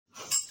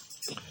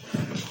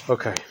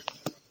Okay.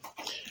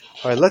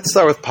 All right, let's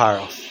start with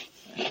Paro.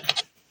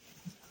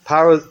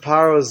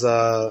 Paro's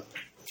a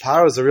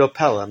real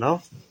pella,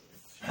 no?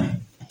 Does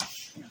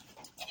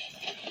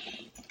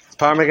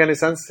Paro make any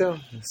sense to you?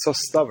 He's so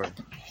stubborn.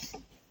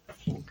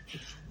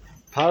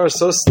 Paro is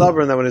so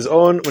stubborn that when his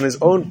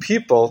own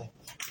people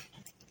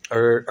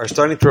are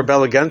starting to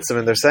rebel against him,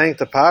 and they're saying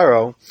to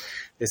Paro,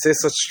 they say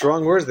such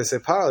strong words. They say,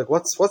 Paro, like,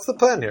 what's the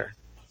plan here?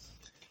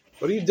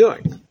 What are you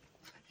doing?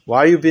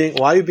 Why are you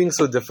being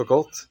so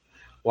difficult?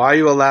 Why are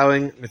you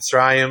allowing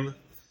Mitzrayim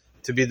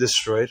to be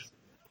destroyed?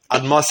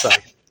 Ad Masai.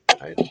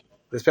 Right?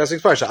 This past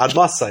week's parsha, Ad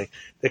Masai.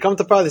 They come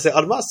to Paro, they say,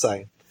 Ad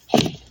Masai.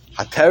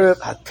 Haterev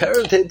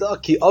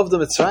Teda ki of the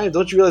Mitzrayim.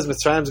 Don't you realize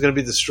Mitzrayim is going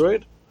to be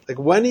destroyed? Like,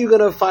 when are you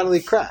going to finally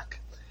crack?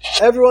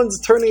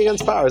 Everyone's turning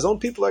against Paro. His own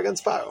people are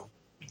against Paro.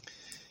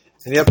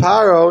 And yet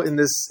Paro, in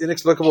this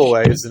inexplicable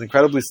way, is an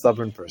incredibly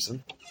stubborn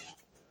person.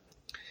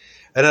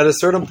 And at a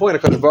certain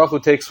point, HaKadosh Baruch Hu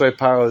takes away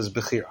Paro's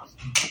Bechira.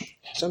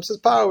 Hashem says,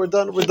 Paro,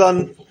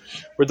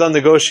 we're done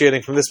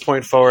negotiating. From this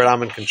point forward,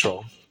 I'm in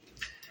control.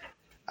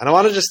 And I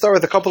want to just start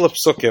with a couple of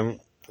psukim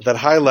that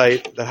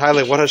highlight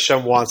what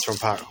Hashem wants from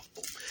Paro.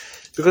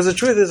 Because the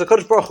truth is,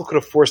 HaKadosh Baruch Hu could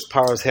have forced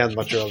Paro's hand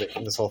much earlier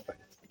in this whole thing.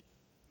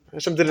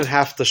 Hashem didn't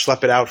have to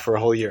schlep it out for a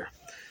whole year.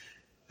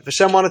 If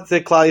Hashem wanted to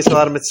take Klal Yisrael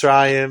out of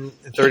Mitzrayim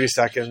in 30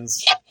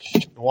 seconds,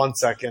 in 1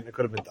 second, it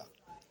could have been done.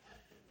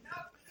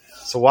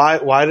 So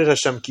why did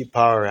Hashem keep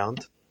Paro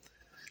around?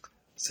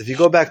 So if you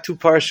go back 2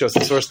 parshas,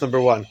 in source number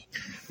 1,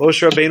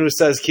 Moshe Rabbeinu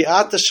says, Ki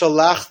ata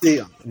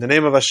shalachti, in the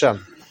name of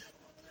Hashem.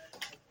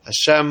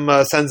 Hashem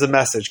sends a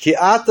message. Ki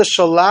ata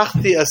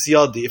shalachti es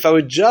yadi. If I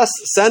would just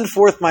send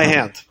forth my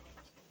hand,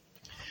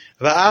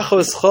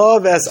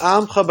 va'achoscha ve'es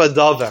amcha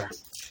badavar,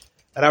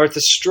 and I were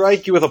to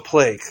strike you with a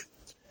plague.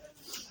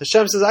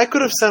 Hashem says, I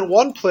could have sent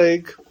one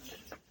plague.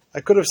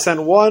 I could have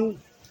sent one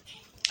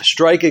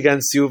strike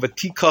against you,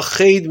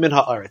 v'tikached min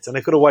ha'aretz, and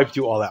I could have wiped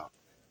you all out.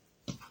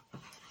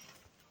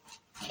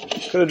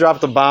 Could have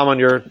dropped a bomb on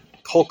your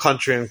whole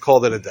country and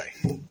called it a day.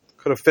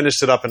 Could have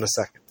finished it up in a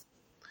second.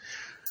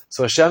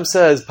 So Hashem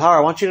says, Paro, I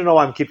want you to know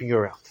why I'm keeping you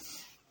around.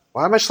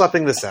 Why am I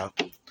schlepping this out?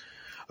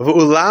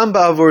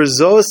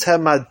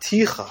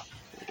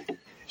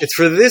 It's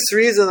for this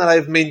reason that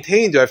I've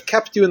maintained you. I've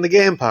kept you in the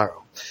game,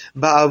 Paro.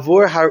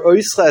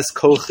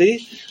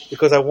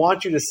 Because I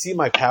want you to see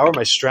my power,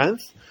 my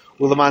strength.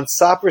 And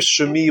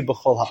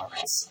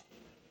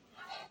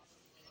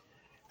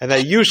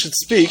that you should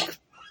speak.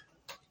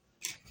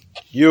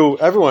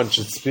 Everyone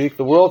should speak.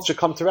 The world should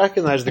come to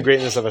recognize the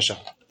greatness of Hashem.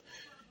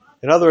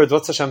 In other words,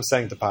 what's Hashem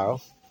saying to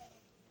Paro?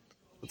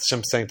 What's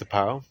Hashem saying to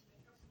Paro?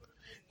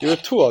 You're a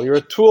tool. You're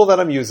a tool that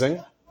I'm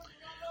using.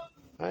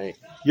 Right?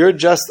 You're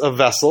just a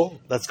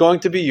vessel that's going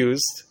to be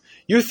used.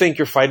 You think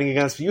you're fighting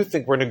against me. You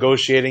think we're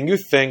negotiating. You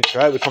think,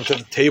 right, we come to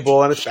the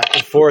table and it's back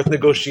and forth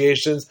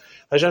negotiations.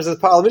 Hashem says,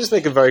 Paro, let me just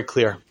make it very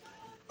clear.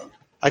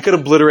 I could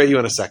obliterate you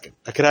in a second.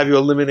 I could have you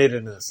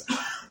eliminated in a second.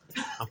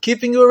 I'm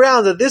keeping you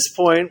around at this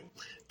point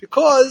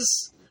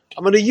because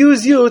I'm going to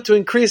use you to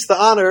increase the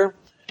honor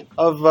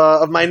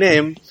of my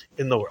name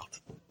in the world.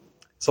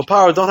 So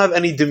Paro, don't have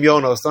any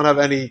dimyonos, don't have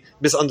any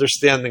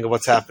misunderstanding of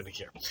what's happening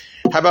here.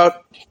 How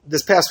about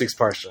this past week's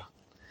parsha?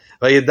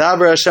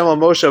 Vayedaber Hashem al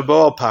Moshe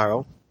bo al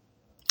Paro,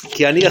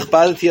 ki ani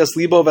achbadeti as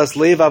libo vas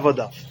leiv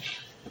avodav.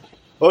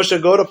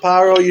 Moshe, go to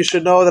Paro, you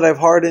should know that I've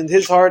hardened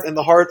his heart and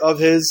the heart of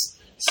his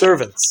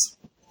servants.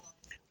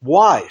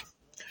 Why?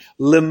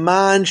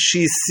 Leman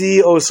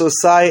shisi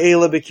ososai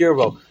ela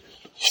bekirbo.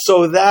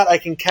 So that I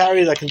can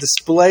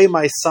display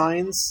my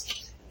signs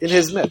in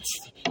his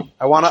midst.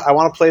 I want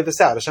to play this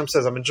out. Hashem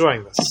says, I'm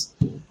enjoying this.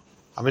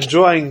 I'm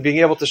enjoying being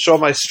able to show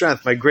my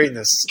strength, my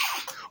greatness.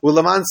 And I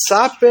want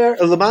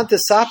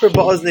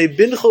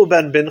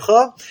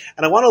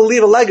to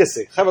leave a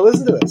legacy. Chava,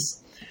 listen to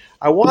this.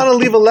 I want to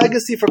leave a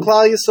legacy for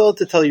Klal Yisrael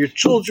to tell your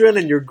children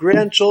and your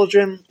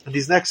grandchildren. And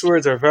these next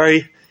words are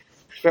very,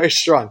 very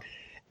strong.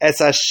 Es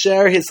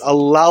asher his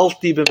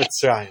alalti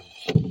b'Mitzrayim.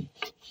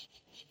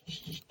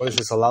 What does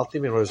this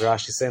halalti mean? What does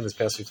Rashi say in this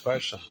past week's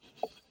parsha?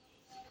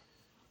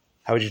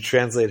 How would you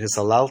translate his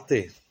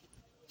halalti?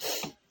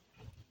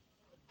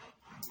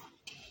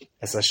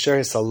 Es asher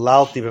his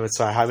halalti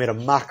b'Mitzrayim. How I made a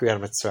mockery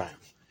out of Mitzrayim.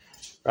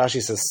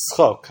 Rashi says,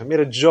 schok. I made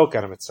a joke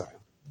out of Mitzrayim.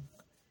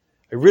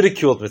 I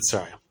ridiculed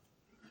Mitzrayim.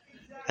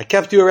 I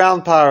kept you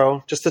around,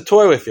 Paro, just to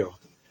toy with you.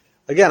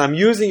 Again, I'm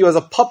using you as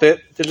a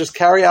puppet to just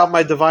carry out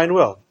my divine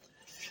will.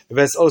 And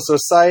by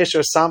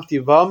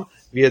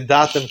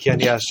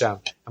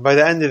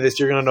the end of this,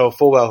 you're going to know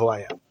full well who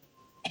I am.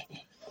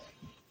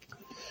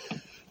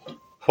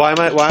 Why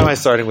am I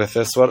starting with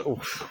this? What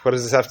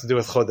does this have to do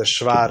with Chodesh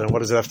Shevat, and what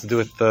does it have to do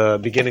with the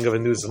beginning of a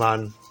new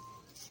Zman?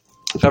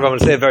 I'm going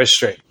to say it very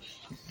straight.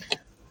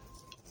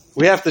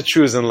 We have to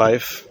choose in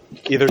life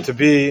either to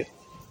be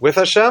with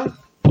Hashem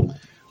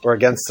or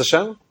against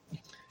Hashem.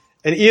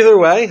 And either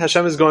way,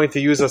 Hashem is going to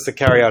use us to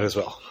carry out His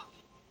will.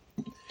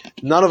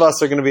 None of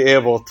us are going to be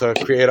able to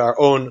create our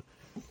own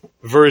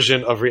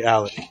version of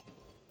reality.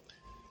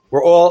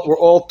 We're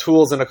all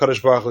tools in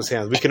HaKadosh Baruch Hu's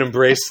hands. We can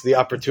embrace the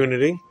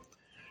opportunity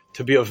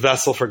to be a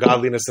vessel for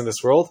godliness in this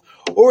world,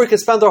 or we could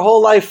spend our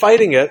whole life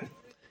fighting it,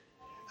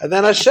 and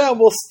then Hashem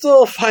will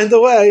still find a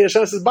way.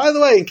 Hashem says, by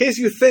the way, in case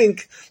you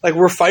think like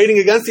we're fighting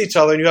against each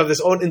other and you have this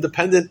own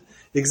independent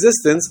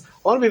existence,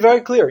 I want to be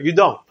very clear, you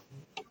don't.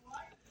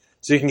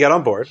 So you can get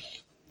on board.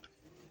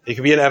 You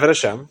can be an Eved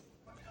Hashem.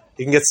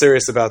 You can get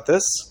serious about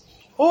this.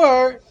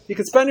 Or you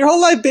can spend your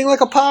whole life being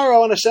like a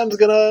paro and Hashem's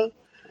going to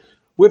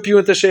whip you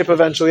into shape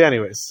eventually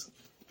anyways.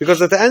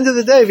 Because at the end of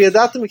the day,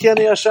 v'yadatim ki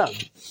ani Hashem.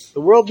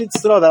 The world needs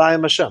to know that I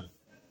am Hashem.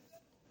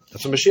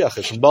 That's what Mashiach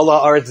is. Mala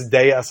aretz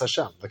deyas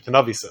Hashem, like the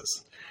Navi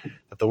says.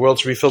 That the world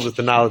should be filled with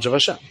the knowledge of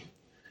Hashem.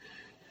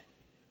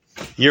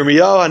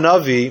 Yirmiyahu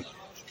HaNavi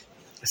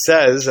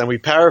says, and we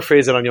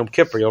paraphrase it on Yom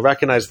Kippur, you'll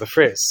recognize the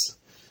phrase.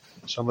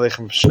 Shalom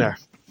Aleichem Shner.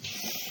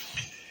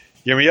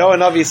 Yirmiyahu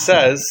HaNavi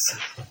says,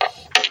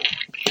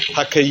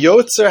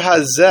 Hakayotzer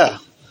hazeh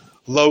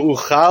lo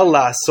uchal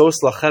la'asos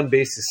lachem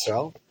beis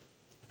Yisrael.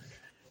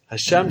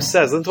 Hashem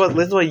says, listen to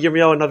what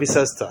Yirmiyahu HaNavi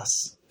says to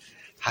us.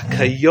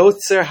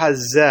 Hakayotzer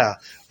hazeh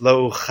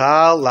lo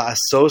uchal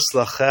la'asos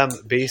lachem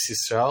beis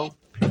Yisrael.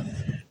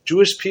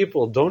 Jewish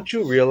people, don't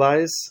you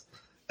realize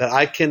that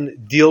I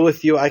can deal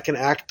with you, I can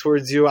act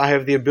towards you, I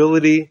have the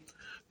ability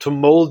to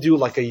mold you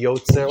like a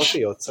yotzer? What's a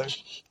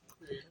yotzer?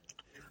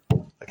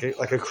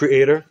 Like a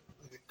creator,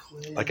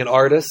 like an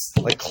artist,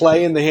 like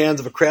clay in the hands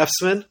of a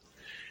craftsman.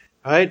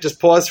 All right, just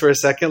pause for a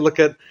second. Look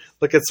at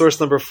source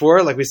number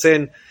 4, like we say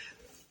in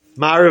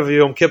Ma'ariv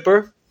Yom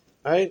Kippur.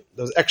 Right,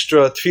 those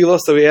extra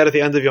tefillos that we add at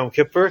the end of Yom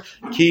Kippur.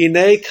 Ki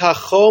hinei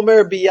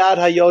kachomer biyad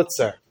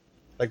hayotzer.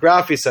 Like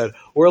Rafi said,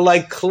 we're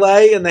like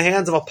clay in the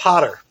hands of a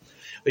potter.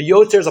 A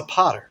yotzer is a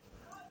potter.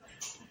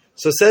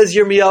 So says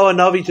Yirmiyahu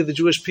HaNavi to the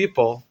Jewish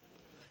people,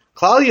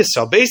 Klal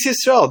Yisrael, Beis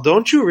Yisrael,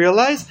 don't you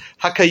realize?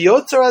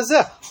 Hakayotzer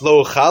hazeh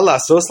lo uchal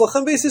la'asos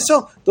lachem Beis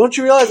Yisrael. Don't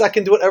you realize I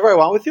can do whatever I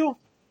want with you?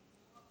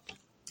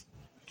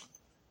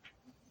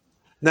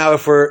 Now,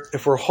 if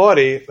we're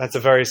haughty, that's a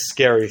very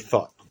scary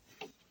thought.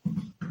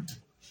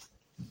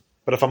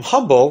 But if I'm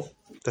humble,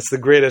 that's the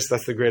greatest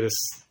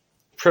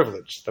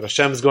privilege, that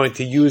Hashem is going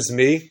to use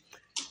me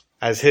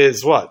as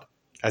his what?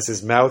 As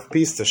his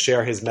mouthpiece to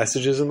share his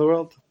messages in the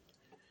world.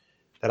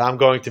 That I'm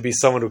going to be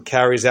someone who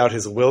carries out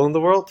his will in the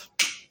world.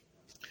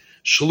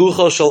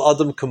 Shlucho shel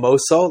adam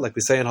kamoso, like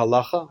we say in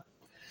halacha,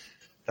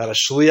 that a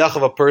shliach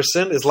of a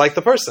person is like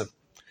the person.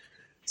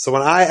 So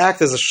when I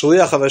act as a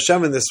shliach of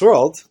Hashem in this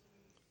world,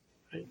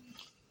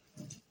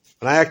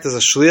 when I act as a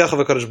shliach of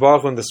a Kadosh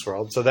Baruch Hu in this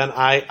world, so then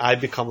I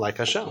become like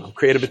Hashem. I'm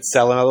created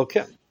b'tselem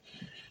Elokim.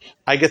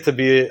 I get to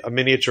be a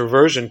miniature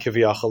version,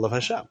 kiviyachol, of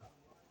Hashem.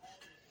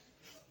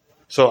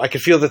 So I can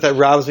feel that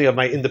robs me of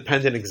my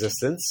independent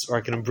existence, or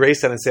I can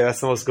embrace that and say that's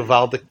the most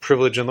gavaldic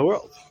privilege in the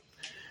world.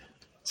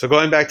 So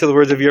going back to the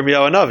words of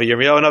Yirmiyahu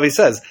HaNavi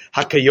says,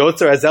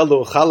 Hakayotzer azel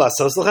lo uchal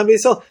la'asos lachem beis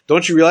Yisrael.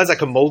 Don't you realize I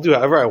can mold you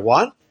however I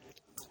want?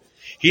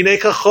 Hinei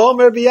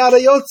kachomer biyad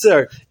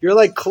hayotzer. You're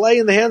like clay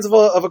in the hands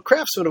of a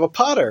craftsman, of a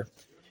potter.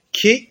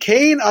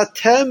 Kain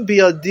atem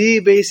biyadi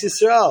beis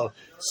Yisrael.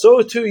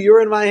 So too,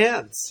 you're in my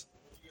hands.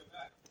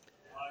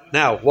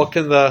 Now, what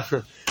can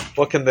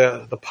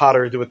the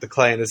potter do with the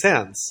clay in his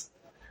hands?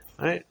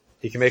 Right?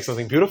 He can make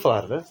something beautiful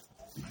out of it.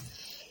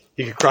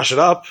 He can crush it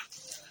up.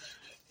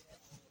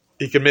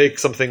 He can make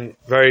something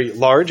very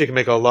large. He can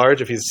make a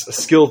large. If he's a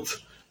skilled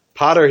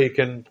potter, he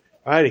can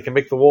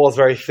make the walls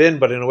very thin,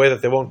 but in a way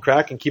that they won't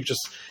crack, and keep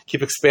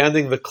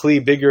expanding the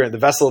kli bigger, and the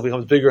vessel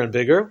becomes bigger and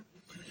bigger.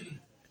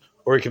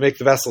 Or he can make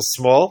the vessel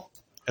small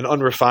and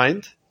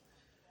unrefined.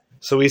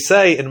 So we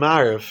say in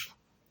Ma'ariv,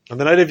 on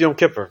the night of Yom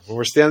Kippur, when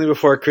we're standing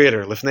before our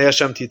Creator, Lifnei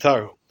Hashem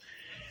Titaru,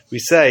 we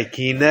say,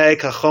 Ki hinei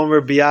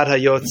kachomer biyad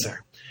hayotzer.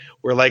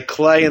 We're like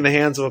clay in the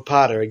hands of a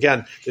potter.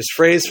 Again, this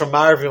phrase from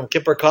Ma'ariv Yom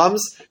Kippur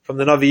comes from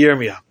the Navi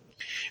Yirmiyah.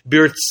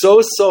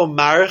 Birtzoso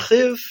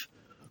marchiv,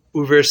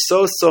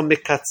 uversoso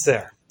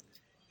mikatzer.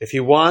 If he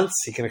wants,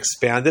 he can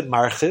expand it,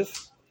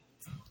 marchiv.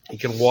 He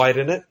can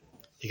widen it.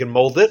 He can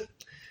mold it.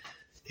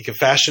 He can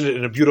fashion it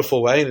in a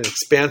beautiful way, in an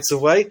expansive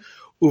way.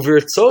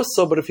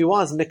 Uvertzoso, but if he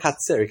wants,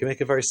 mikatzer, he can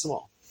make it very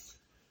small.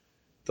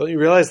 Don't you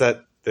realize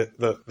that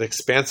the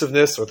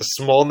expansiveness or the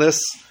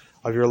smallness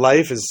of your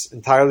life is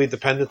entirely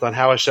dependent on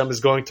how Hashem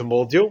is going to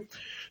mold you?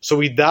 So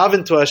we dive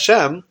into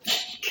Hashem,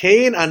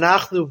 Kain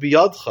anachnu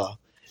biyadcha,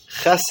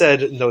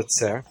 chesed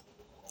notzer.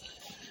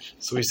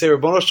 So we say,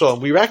 Ribbono Shalom,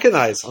 we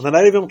recognize, on the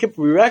night of Yom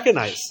Kippur, we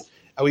recognize,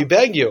 and we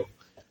beg you,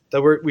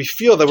 that we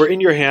feel that we're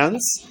in your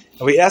hands,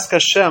 and we ask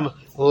Hashem,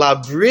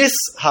 labris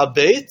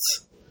habeit,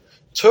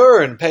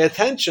 turn, pay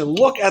attention,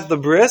 look at the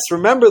bris,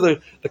 remember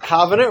the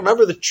covenant,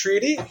 remember the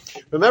treaty,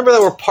 remember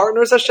that we're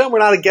partners, Hashem, we're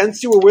not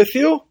against you, we're with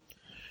you.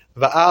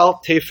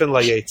 Va'al tefen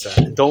la'yetzer.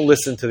 And don't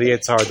listen to the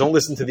Yetzar, don't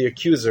listen to the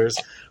accusers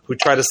who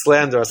try to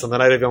slander us on the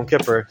night of Yom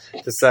Kippur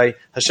to say,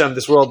 Hashem,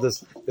 this world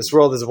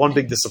is one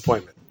big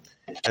disappointment.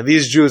 And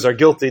these Jews are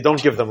guilty,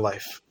 don't give them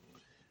life.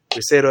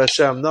 We say to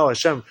Hashem, no,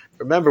 Hashem,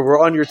 remember, we're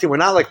on your team. We're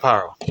not like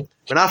Paro.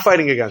 We're not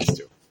fighting against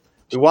you.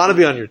 We want to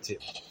be on your team.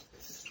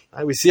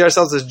 Right? We see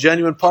ourselves as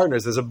genuine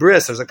partners. There's a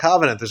bris, there's a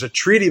covenant, there's a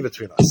treaty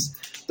between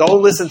us.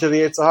 Don't listen to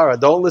the Yetzer Hara.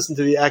 Don't listen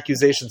to the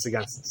accusations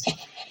against us.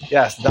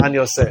 Yes, Dan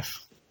Yosef,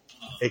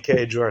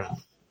 a.k.a. Jordan.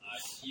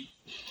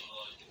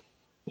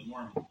 The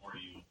more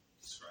you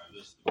describe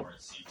this, the more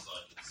it seems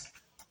like it's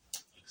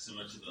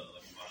similar to the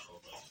muscle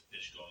of a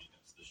fish going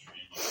against the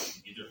stream.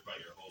 Either fight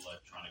your whole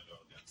life trying to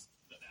go against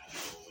the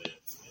natural way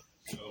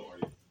to go, or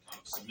you kind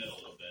of submit a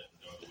little bit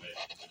and go the way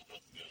to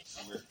go.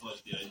 So we're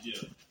like the idea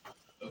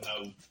of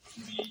how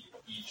we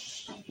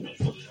each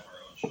individually have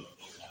our own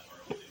struggles and have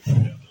our own things that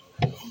we have to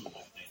overcome. And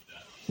I think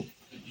that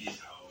could be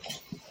how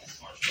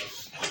our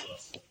struggles tell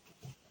us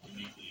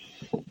uniquely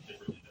and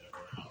differently than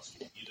everyone else.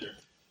 We either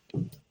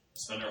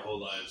spend our whole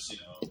lives,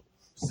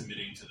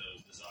 submitting to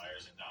those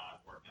desires and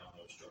not working on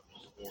those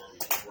struggles, or we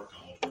can work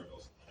on those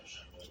struggles and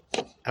Hashem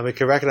will. And we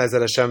can recognize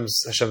that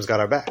Hashem's got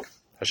our back.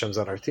 Hashem's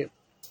on our team.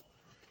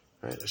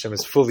 Right? Hashem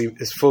is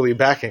fully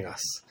backing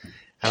us,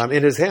 and I'm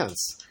in His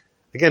hands.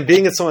 Again,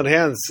 being in someone's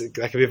hands,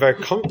 that can be very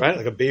right,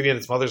 like a baby in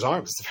its mother's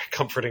arms. It's a very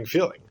comforting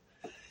feeling,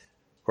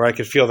 where I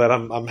could feel that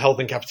I'm held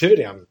in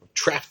captivity. I'm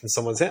trapped in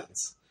someone's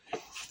hands.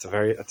 That's a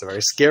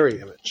very scary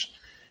image,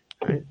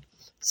 right?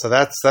 So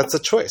that's a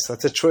choice.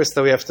 That's a choice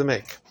that we have to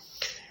make.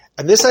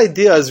 And this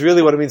idea is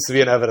really what it means to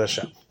be an Eved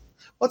Hashem.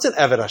 What's an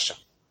Eved Hashem?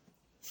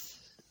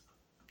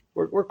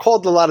 We're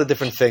called a lot of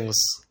different things.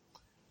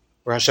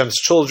 We're Hashem's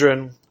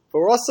children, but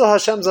we're also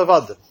Hashem's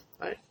Avadim,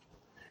 right?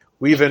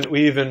 We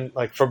even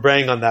like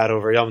forbraying on that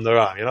over Yom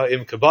Norah,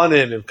 Im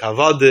Kabanim, Im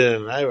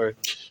Kavadim, right? We're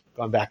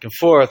going back and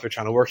forth. We're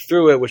trying to work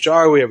through it. Which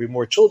are we? Are we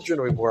more children?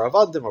 Are we more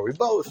Avadim? Are we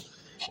both?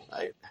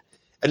 Right?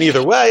 And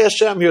either way,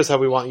 Hashem, here's how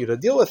we want you to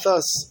deal with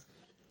us.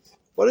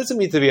 What does it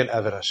mean to be an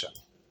Eved Hashem?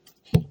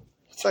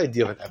 What's the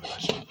idea of an Eved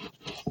Hashem?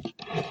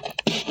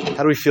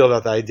 How do we feel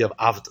about the idea of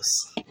Avdus?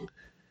 You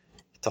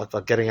talk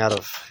about getting out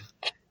of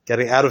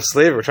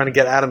slavery. We're trying to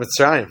get out of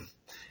Mitzrayim.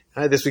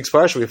 Right, this week's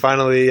parsha, we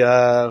finally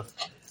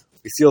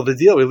we seal the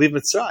deal. We leave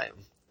Mitzrayim.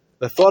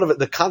 The thought of it,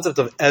 the concept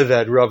of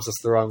Eved rubs us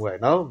the wrong way.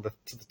 No, the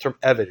term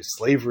Eved is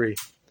slavery,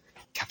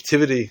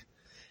 captivity,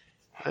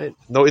 right?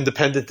 No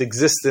independent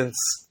existence,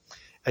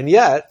 and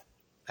yet,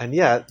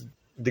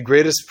 the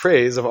greatest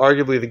praise of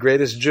arguably the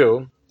greatest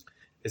Jew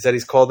is that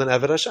he's called an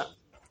Eved Hashem.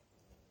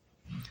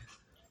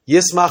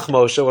 Yismach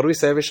Moshe, what do we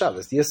say every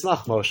Shabbos?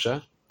 Yismach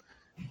Moshe,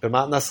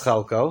 b'matnas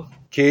chalko,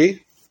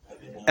 ki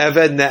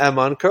Eved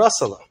ne'eman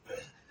karasalo.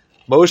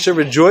 Moshe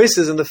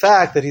rejoices in the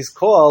fact that he's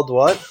called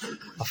what?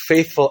 A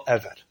faithful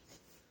Eved.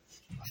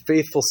 A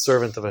faithful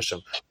servant of Hashem.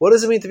 What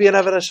does it mean to be an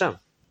Eved Hashem?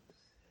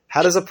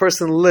 How does a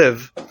person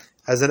live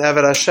as an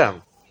Eved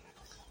Hashem?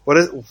 What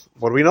do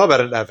we know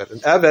about an Eved? An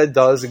Eved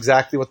does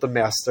exactly what the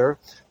master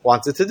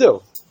wants it to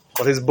do.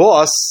 What his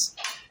boss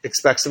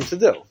expects him to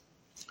do.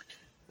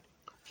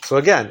 So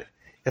again,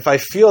 if I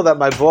feel that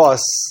my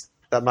boss,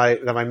 that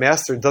my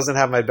master doesn't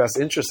have my best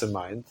interest in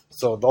mind,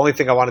 so the only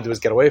thing I want to do is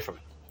get away from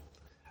it.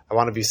 I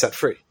want to be set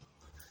free.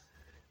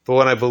 But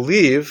when I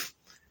believe,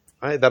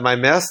 right, that my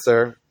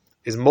master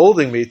is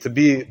molding me to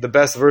be the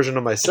best version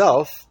of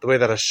myself, the way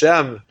that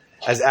Hashem,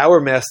 as our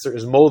master,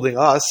 is molding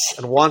us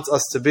and wants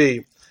us to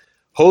be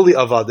holy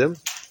avadim,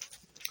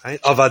 right?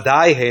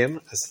 Avadaihim,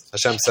 as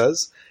Hashem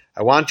says,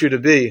 I want you to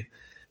be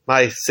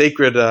my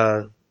sacred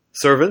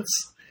servants,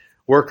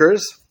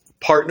 workers,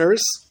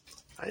 partners.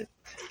 Right?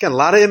 Again, a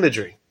lot of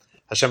imagery.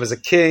 Hashem is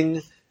a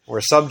king,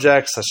 we're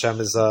subjects. Hashem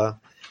is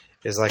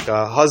like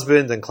a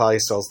husband, and Klal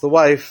Yisrael is the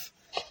wife.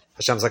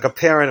 Hashem's like a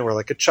parent, and we're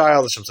like a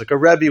child. Hashem's like a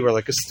rebbe, we're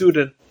like a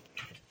student.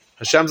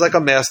 Hashem's like a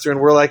master, and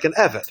we're like an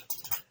Eved.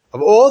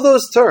 Of all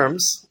those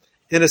terms,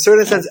 in a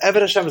certain sense,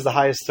 Eved Hashem is the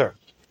highest term.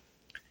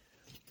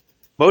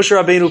 Moshe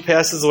Rabbeinu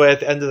passes away at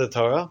the end of the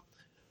Torah.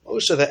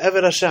 Moshe, the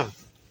Eved Hashem.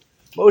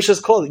 Moshe is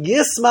called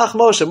Yismach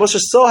Moshe. Moshe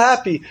is so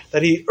happy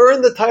that he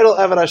earned the title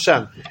Eved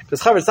Hashem.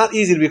 Because it's not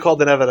easy to be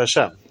called an Eved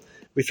Hashem.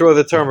 We throw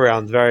the term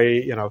around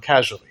very,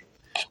 casually.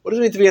 What does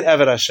it mean to be an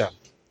Eved Hashem?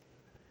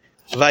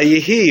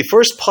 Vayihi,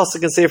 first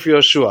pasuk in Sefer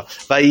Yoshua.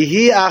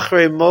 Vayihi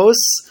achrei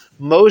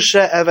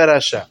Moshe Eved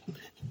Hashem.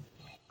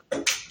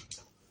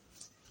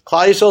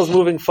 Klal Yisrael is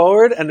moving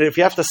forward, and if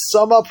you have to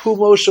sum up who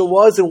Moshe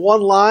was in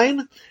one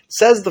line,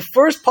 says the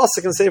first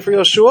pasuk in Sefer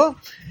Yoshua,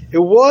 it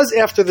was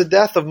after the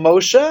death of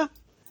Moshe,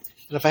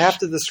 and if I have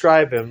to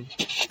describe him,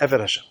 Eved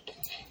Hashem.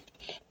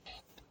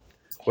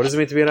 What does it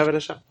mean to be an Eved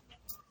Hashem?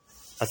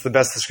 That's the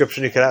best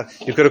description you could have.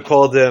 You could have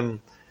called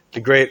him the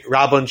great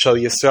Rabban Shal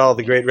Yisrael,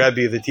 the great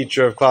Rebbe, the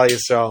teacher of Klal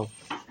Yisrael.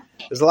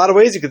 There's a lot of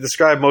ways you could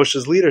describe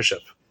Moshe's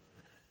leadership.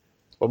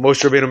 What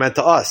Moshe Rabbeinu meant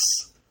to us.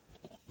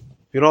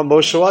 You know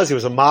what Moshe was? He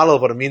was a model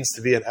of what it means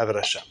to be an Eved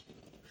Hashem.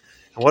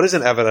 And what is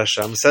an Eved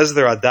Hashem? It says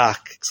the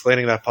Radak,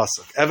 explaining that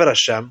pasuk. Eved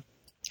Hashem,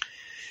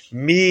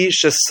 mi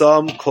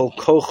shesam kol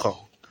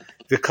kocho,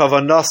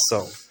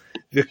 v'kavanaso,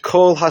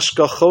 v'kol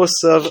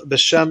hashgachosav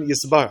b'shem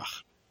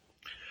yisbarach.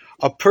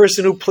 A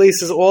person who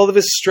places all of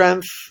his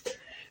strength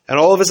and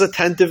all of his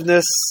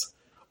attentiveness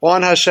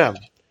on Hashem.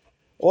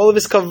 All of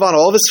his kavanah,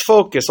 all of his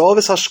focus, all of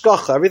his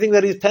hashgacha, everything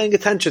that he's paying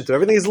attention to,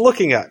 everything he's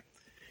looking at.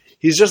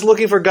 He's just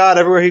looking for God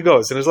everywhere he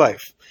goes in his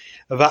life.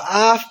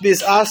 Va'af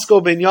bis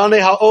asko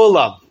binyane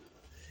ha'olam.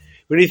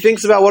 When he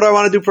thinks about what do I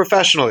want to do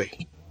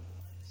professionally,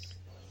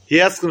 he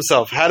asks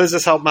himself, how does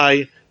this help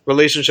my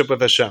relationship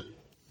with Hashem?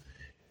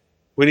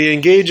 When he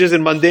engages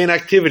in mundane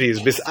activities,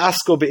 bis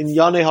asko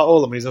binyane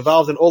ha'olam, when he's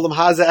involved in olam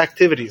haza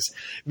activities,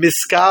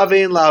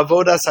 miskavein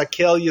la'avodas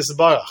hakel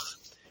yisbarach.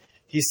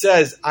 He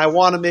says, I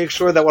want to make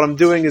sure that what I'm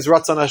doing is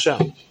Ratzon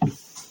Hashem.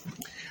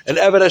 And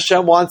Eved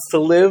Hashem wants to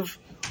live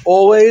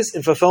always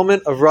in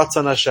fulfillment of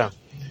Ratzon Hashem.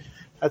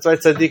 That's why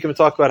Tzaddikim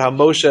talk about how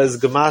Moshe is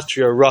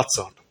Gematria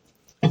Ratzon.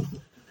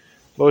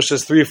 Moshe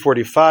is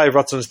 345,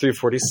 Ratzon is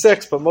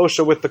 346, but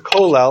Moshe with the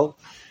Kolel,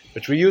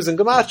 which we use in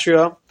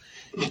Gematria,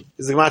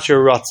 is the Gematria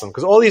Ratzon.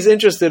 Because all he's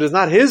interested is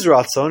not his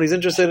Ratzon, he's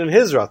interested in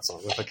his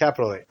Ratzon, with a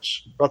capital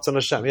H. Ratzon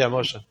Hashem. Yeah,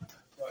 Moshe.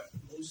 But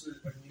mostly,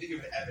 when you think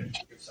of an Eved, you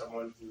think of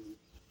someone who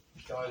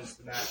does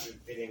the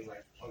massive bidding,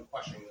 like,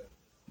 unquestioningly.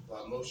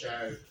 Well,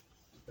 Moshe,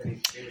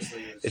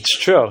 famously is... It's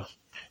true.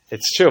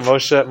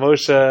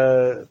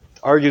 Moshe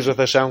argues with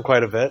Hashem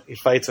quite a bit. He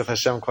fights with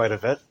Hashem quite a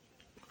bit.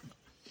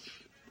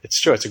 It's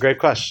true. It's a great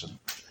question.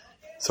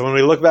 So when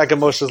we look back at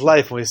Moshe's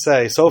life and we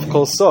say, Sof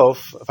kol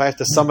sof, if I have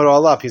to sum it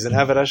all up, he's an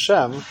Eved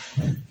Hashem.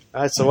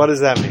 Right? So what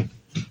does that mean?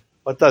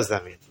 What does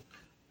that mean?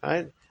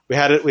 Right? We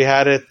had it,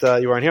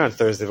 you weren't here on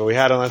Thursday, but we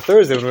had it on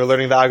Thursday when we were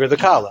learning the Agar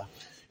Dekala.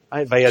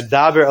 Right?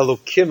 Vayadaber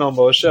elukim el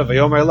Moshe,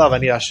 vayomer elav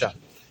ani Hashem.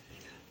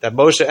 That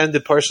Moshe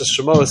ended Parshas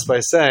Shemos by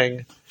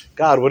saying,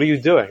 God, what are you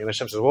doing? And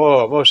Hashem says,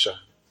 whoa, Moshe,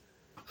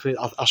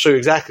 I'll show you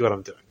exactly what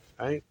I'm doing.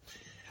 Right?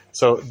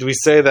 So do we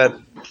say that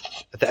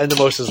at the end of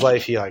Moshe's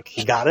life, he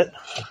got it?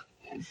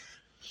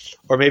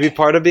 Or maybe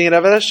part of being an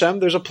Eved Hashem,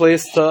 there's a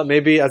place to,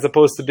 maybe as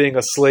opposed to being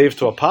a slave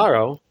to a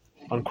paro,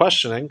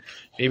 unquestioning,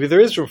 maybe there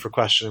is room for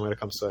questioning when it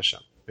comes to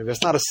Hashem. Maybe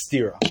it's not a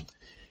stira.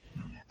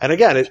 And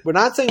again, we're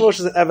not saying Moshe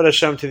is an Eved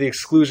Hashem to the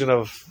exclusion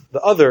of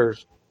the other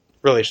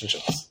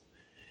relationships.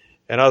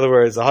 In other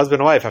words, a husband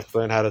and wife have to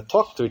learn how to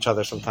talk to each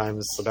other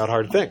sometimes about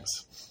hard things,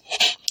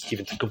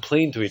 even to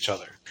complain to each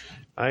other,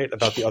 right,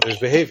 about the other's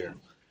behavior.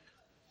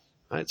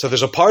 Right? So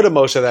there's a part of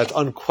Moshe that's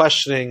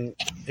unquestioning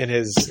in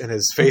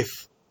his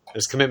faith,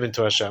 his commitment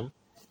to Hashem.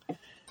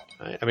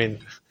 Right? I mean,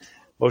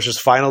 Moshe's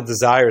final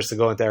desire is to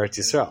go into Eretz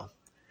Yisrael.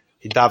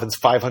 He davens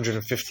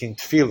 515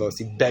 tefillos.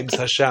 He begs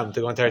Hashem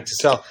to go into Eretz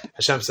Yisrael.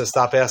 Hashem says,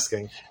 stop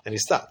asking, and he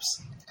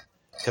stops.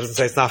 He doesn't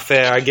say, it's not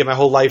fair, I give my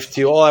whole life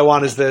to you, all I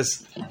want is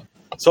this.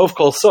 Sof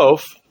kol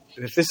sof,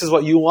 if this is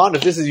what you want,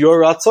 if this is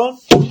your ratzon,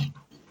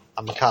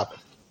 I'm a kabbalah.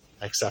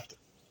 I accept it.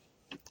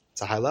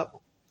 It's a high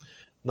level.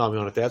 No, you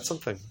wanted to add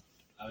something?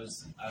 I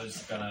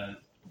was gonna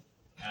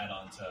add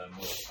on to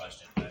Moshe's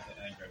question, but I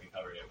think Rebbe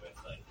covered it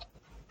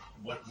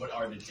with what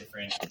are the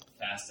different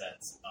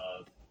facets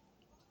of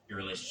your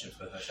relationships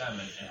with Hashem,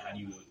 and how do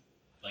you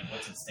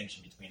what's the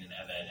distinction between an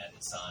Eved and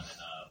a son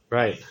and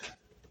right,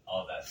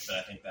 all of that. But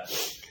I think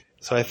that's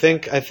so. I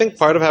think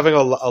part of having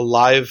a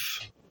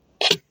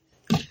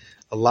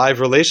live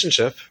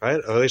relationship, right,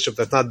 a relationship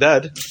that's not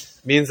dead,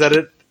 means that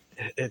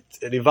it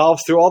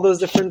evolves through all those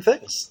different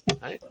things.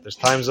 Right, there's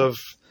times of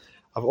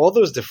all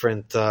those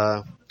different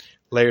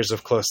layers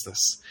of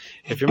closeness.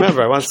 If you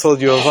remember, I once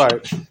told you of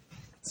art,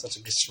 such a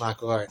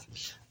geschmack of art.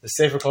 The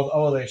sefer called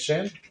Oalei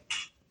Shem.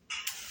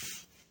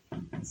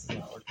 This is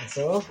not working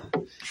so well.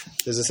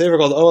 There's a sefer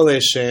called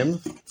Oalei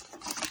Shem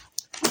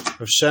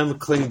of Shem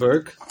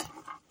Klingberg,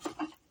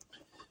 who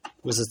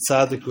was a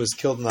tzaddik who was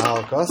killed in the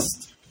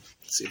Holocaust.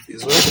 Let's see if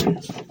these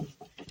work.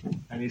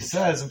 And he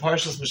says in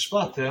Parshas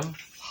Mishpatim,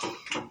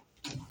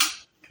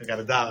 I got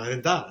a daven. I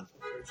didn't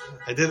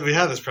daven. We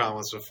had this problem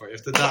once before. You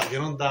have to daven. If you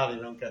don't daven,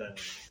 you don't get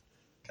anything.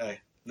 Okay.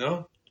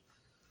 No?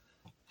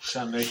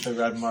 Shall make the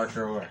red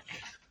marker work.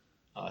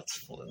 Oh, it's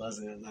full. It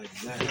doesn't like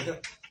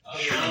that.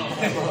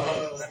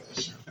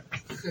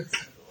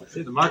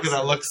 See, the marker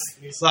that looks,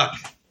 look,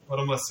 what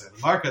am I saying?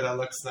 The marker that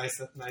looks nice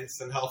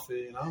and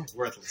healthy, it's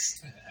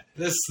worthless.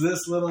 This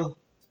little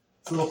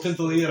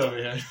pintel over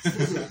here.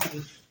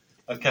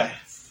 Okay.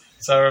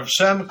 So Rav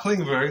Shem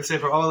Klingberg,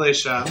 Sefer Oalei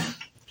Shem,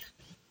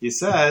 he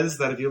says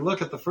that if you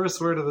look at the first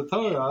word of the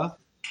Torah,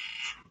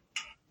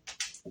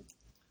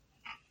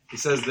 he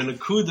says the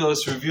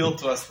Nekudos revealed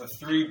to us the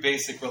three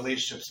basic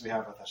relationships we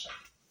have with Hashem.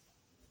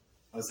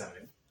 What does that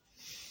mean?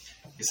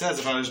 He says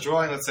if I was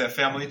drawing, let's say, a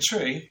family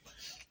tree,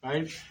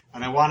 right,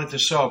 and I wanted to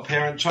show a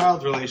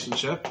parent-child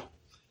relationship,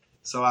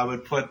 so I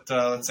would put,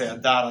 let's say, a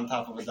dot on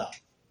top of a dot,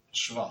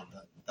 shval,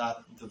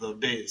 dot into the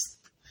base.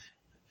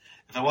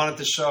 If I wanted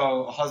to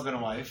show a husband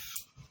and wife,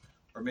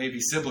 or maybe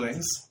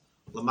siblings,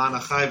 Laman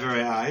achai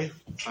v're'ai,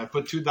 I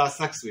put two dots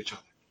next to each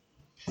other.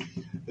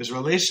 There's a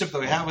relationship that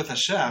we have with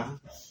Hashem,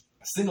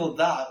 a single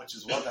dot, which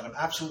is one that I'm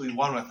absolutely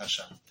one with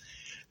Hashem.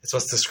 It's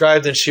what's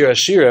described in Shir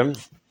Hashirim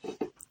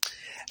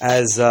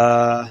as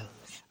Achosi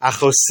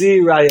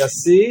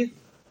Rayasi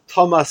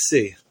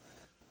Tomasi.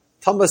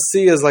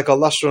 Tomasi is like a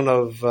lashon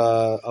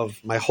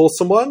of my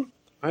wholesome one,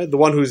 right? The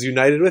one who's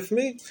united with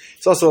me.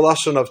 It's also a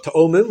lashon of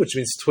Ta'omim, which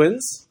means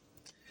twins.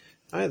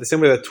 Right? The same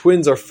way that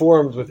twins are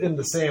formed within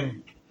the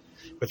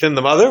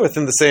mother,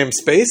 within the same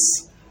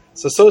space.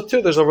 So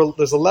too, there's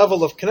a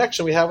level of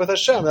connection we have with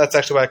Hashem. That's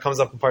actually why it comes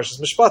up in Parshas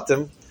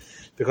Mishpatim,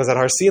 because at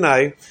Har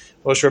Sinai,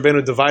 Moshe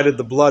Rabbeinu divided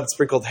the blood,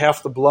 sprinkled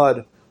half the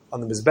blood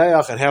on the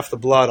Mizbeach and half the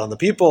blood on the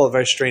people. A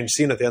very strange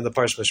scene at the end of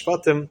Parshas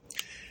Mishpatim.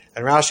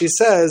 And Rashi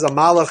says, a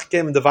Malach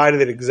came and divided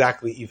it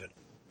exactly even.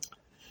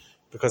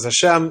 Because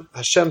Hashem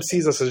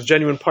sees us as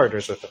genuine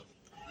partners with Him.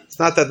 It's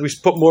not that we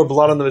put more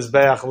blood on the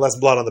Mizbeach and less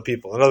blood on the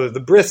people. In other words, the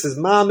bris is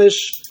mamish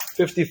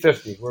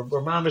 50-50. We're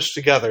mamish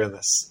together in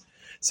this.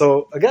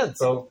 So again,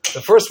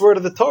 the first word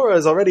of the Torah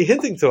is already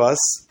hinting to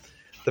us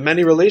the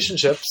many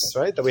relationships,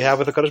 right, that we have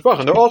with the Kadosh Baruch Hu,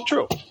 and they're all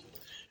true.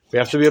 We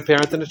have to be a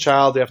parent and a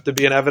child. We have to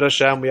be an Eved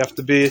Hashem. We have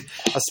to be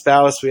a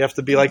spouse. We have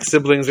to be like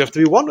siblings. We have to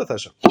be one with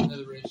Hashem.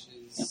 Another Reish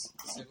is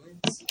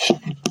siblings.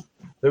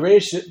 The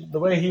Reish, the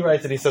way he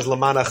writes it, he says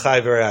Lamana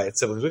Chai V'Rei. It's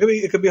siblings.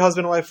 It could be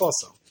husband and wife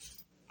also.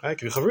 Right? It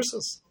could be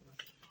chavrusas.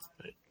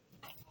 Right?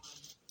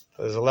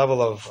 There's a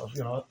level of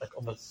like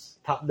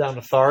almost top-down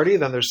authority.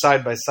 Then there's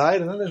side by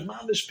side, and then there's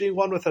mamish being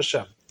one with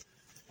Hashem.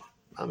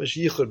 Mamish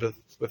yichud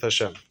with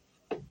Hashem.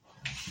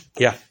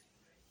 Yeah.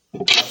 I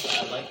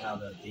like how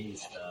the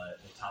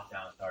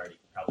top-down authority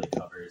probably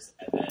covers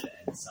Eved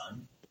and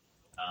son,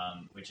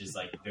 which is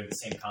like they're the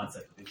same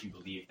concept. If you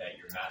believe that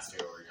your master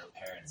or your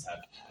parents have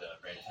the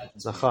right of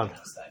heaven, Nachon.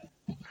 stay.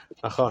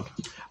 Nachon.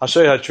 I'll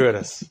show you how true it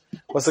is.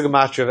 What's the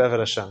gematria of Eved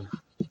Hashem?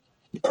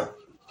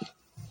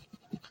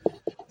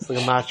 What's the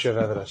gematria of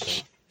Eved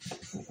Hashem?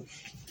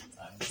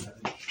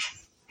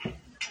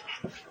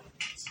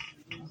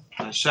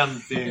 Hashem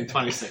being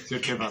 26. You're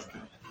okay about that.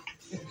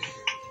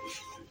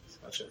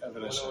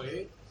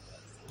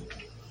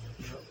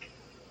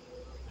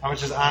 How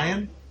much is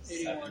ayin?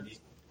 70.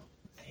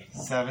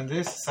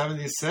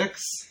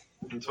 76.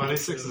 And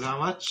 26 is how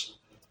much?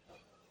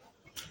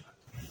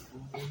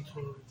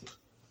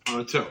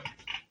 102.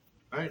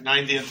 Right?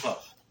 90 and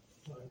 12.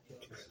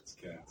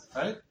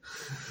 Right?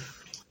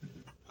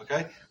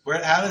 Okay.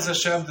 How does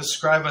Hashem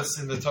describe us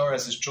in the Torah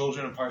as His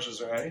children in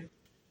Parshas Re'eh?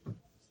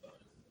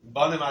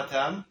 Banim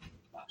atam.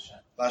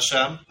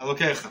 Hashem.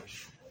 Elokeichem.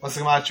 What's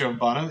the gematria of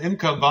banim?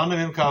 Imka banim,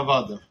 imka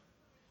avadim.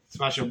 What's the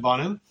gematria of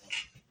banim?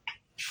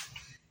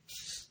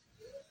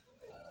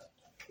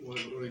 What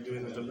are we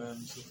doing with the Mem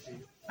Sofi?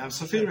 Mem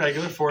Sofi,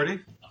 regular, 40.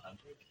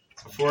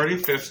 So 40,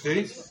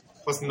 50.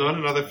 Plus none,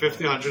 another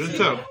 50,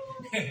 102.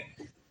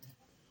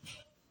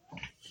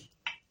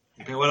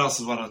 Okay, what else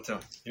is 102?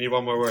 You need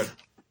one more word.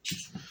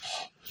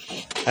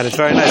 And it's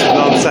very nice, you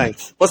know what I'm saying.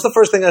 What's the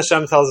first thing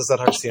Hashem tells us at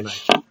Har Sinai?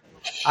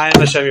 I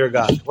am Hashem your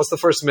God. What's the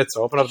first mitzvah?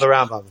 Open up the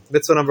Rambam.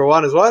 Mitzvah number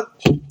 1 is what?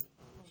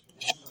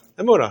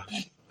 Emunah.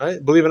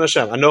 Right? Believe in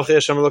Hashem. Anochi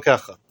Hashem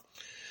Elokecha.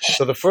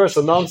 So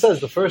Noam says,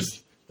 the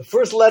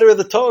first letter of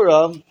the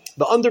Torah,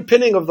 the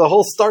underpinning of the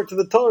whole start to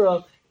the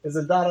Torah is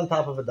a dot on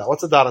top of a dot.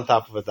 What's a dot on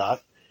top of a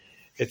dot?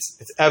 It's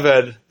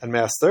Eved and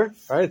master,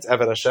 right? It's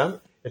Eved Hashem.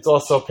 It's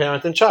also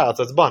parent and child,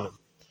 so it's Banim.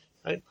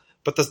 Right?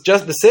 But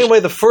just the same way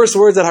the first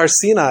words at Har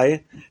Sinai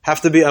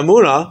have to be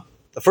Emunah,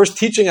 the first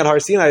teaching at Har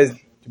Sinai is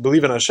to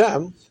believe in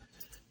Hashem,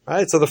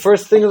 right? So the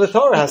first thing of the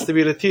Torah has to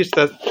be to teach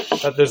that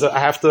I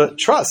have to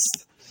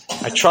trust.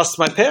 I trust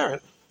my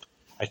parent.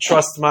 I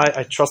trust my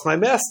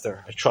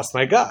master. I trust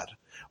my God.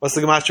 What's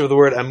the gematria of the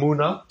word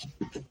Emunah?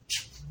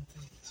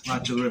 Gematria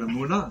of the word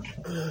Emunah.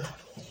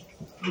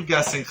 No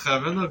guessing,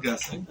 Chevin. No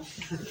guessing.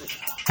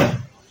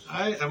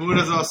 Right?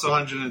 Emunah is also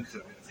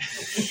 102.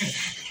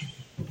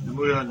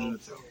 Emunah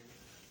 102.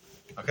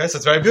 Okay, so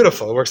it's very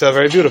beautiful. It works out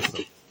very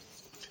beautifully.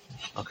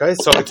 Okay,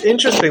 so it's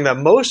interesting that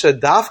Moshe,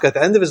 Dafka, at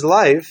the end of his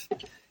life,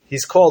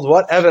 he's called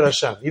what? Eved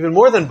Hashem, even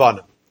more than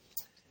Banim.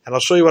 And I'll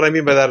show you what I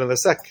mean by that in a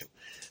second.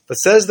 But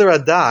says the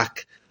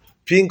Radak,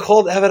 being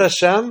called Eved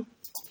Hashem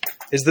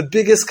is the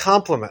biggest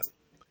compliment.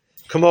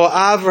 Kamo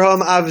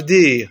Avraham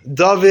Avdi,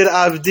 David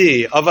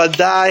Avdi,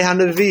 Avadai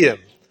Hanaviyim.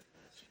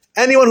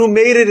 Anyone who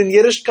made it in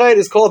Yiddishkeit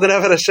is called an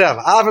Eved Hashem.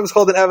 Avram is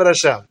called an Eved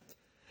Hashem.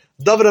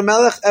 David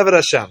HaMelech, Eved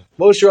Hashem.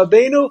 Moshe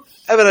Rabbeinu,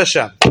 Eved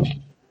Hashem.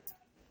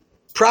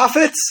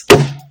 Prophets,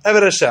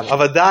 Eved Hashem.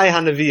 Avadai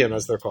Hanaviyim,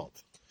 as they're called.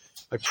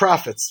 Like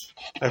prophets,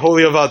 like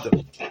holy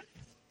Avadim.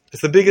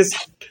 It's the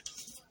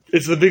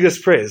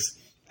biggest praise.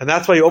 And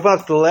that's why you open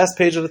up to the last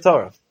page of the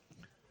Torah.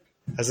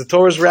 As the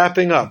Torah is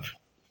wrapping up,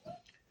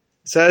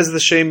 says the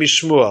Shem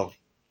Shmuel,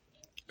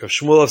 of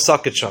Shmuel of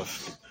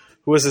Saketchov.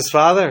 Who is his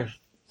father?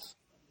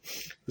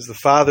 Who's the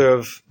father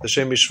of the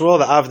Shem Shmuel?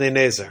 The Avnei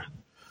Nezer.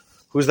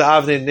 Who's the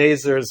Avnei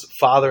Nezer's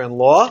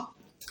father-in-law?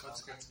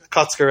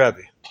 Kotzker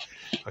Rebbe.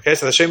 Okay,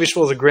 so the Shem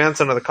Shmuel is a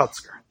grandson of the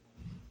Kotzker,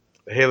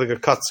 the Heilige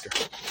Kotzker.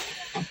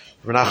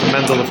 Menachem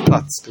Mendel of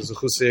Kotsk,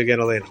 Zuchusi again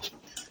Aleinu.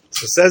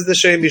 So says the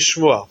Shem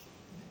Shmuel.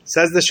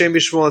 Says the Shem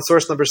Shmuel in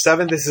source number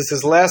 7. This is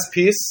his last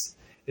piece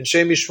in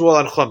Shem Shmuel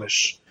on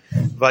Chumash.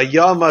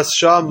 Vayamas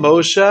Sham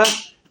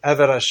Moshe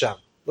Eved Hashem.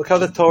 Look how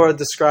the Torah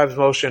describes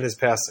Moshe in his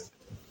passing.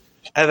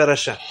 Eved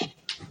Hashem.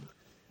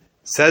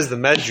 Says the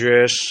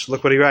Medrash,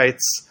 look what he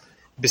writes.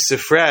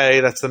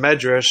 B'sifrei, that's the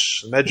Medrash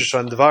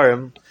on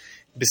Devarim.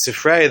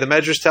 B'sifrei, the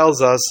Medrash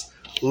tells us,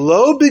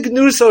 Lo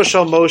bignuso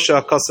shal Moshe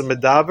akasim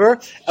medaber,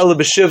 ela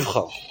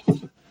b'shivcha.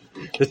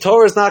 The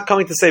Torah is not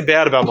coming to say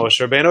bad about Moshe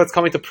Rabbeinu, it's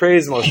coming to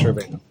praise Moshe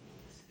Rabbeinu.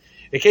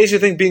 In case you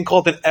think being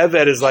called an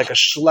Eved is like a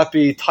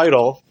schleppy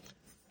title,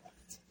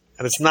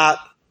 and it's not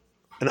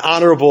an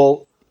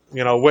honorable,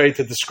 way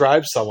to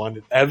describe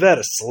someone. Eved,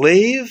 a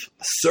slave,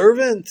 a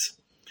servant.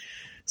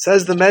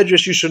 Says the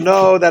Medrash, you should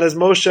know that as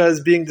Moshe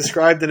is being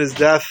described in his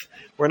death,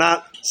 we're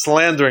not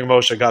slandering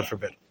Moshe, God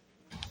forbid.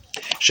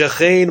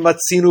 Shechein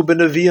matzinu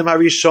b'neviim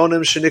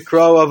harishonim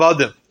shenikro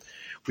avadim.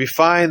 We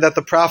find that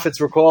the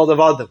prophets were called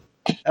avadim.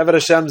 Eved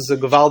Hashem is a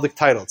gavaldic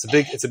title.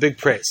 It's a big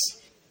praise.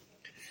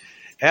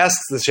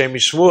 Asks the Shem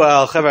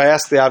Shmuel, I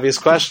asked the obvious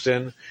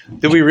question,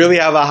 do we really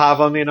have a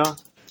Hava Mina?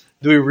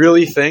 Do we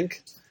really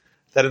think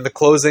that in the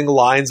closing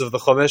lines of the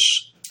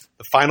Chumash,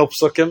 the final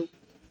psukim,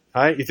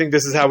 right? You think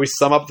this is how we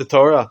sum up the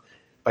Torah?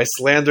 By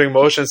slandering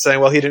Moshe and saying,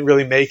 well, he didn't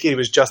really make it, he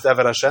was just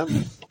Eved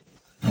Hashem?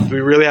 Do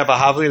we really have a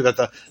Havli that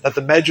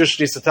the Medrash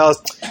needs to tell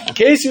us? In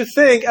case you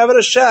think Avodah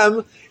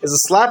Hashem is a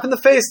slap in the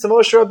face to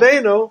Moshe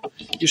Rabbeinu,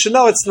 you should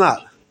know it's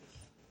not.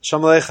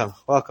 Shalom Aleichem.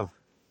 Welcome.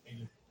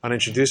 Want to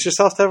introduce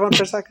yourself to everyone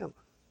for a second?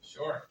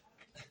 Sure.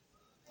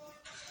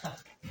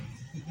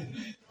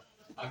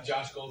 I'm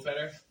Josh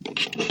Goldfeder.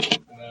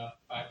 I'm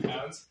 5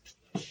 pounds.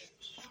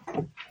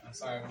 I'm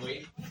sorry I'm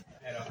late.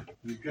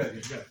 You're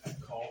good.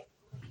 Call.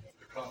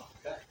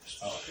 Okay.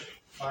 Oh,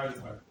 fire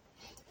department.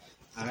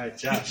 All right,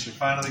 Josh, we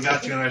finally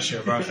got you on our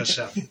show, Baruch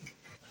Hashem.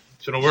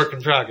 It's been a work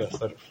in progress.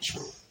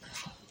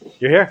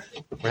 You're here.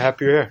 We're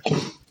happy you're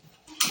here.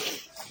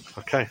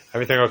 Okay.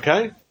 Everything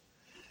okay?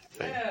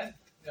 Yeah,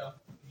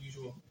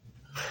 usual.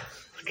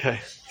 Okay.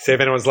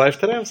 Save anyone's life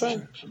today, I'm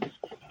saying?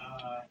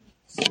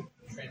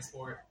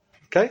 Transport.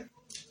 Okay.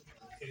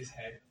 Hit his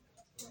head.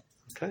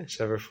 Okay.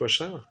 Shavar for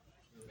Shema.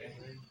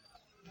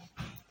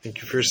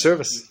 Thank you for your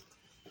service.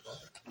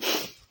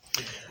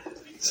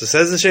 So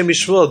says the Shem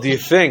Yishmuel, do you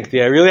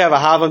really have a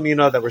Hava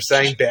Mina that we're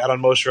saying bad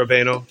on Moshe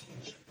Rabbeinu?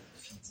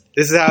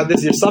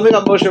 You're summing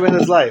up Moshe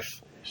Rabbeinu's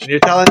life. And you're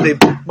telling me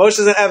Moshe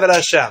is an Eved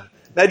Hashem.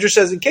 Medrash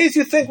says, in case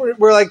you think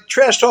we're like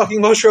trash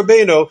talking Moshe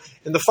Rabbeinu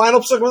in the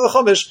final psukim of the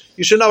Chumash,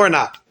 you should know we're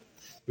not.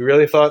 We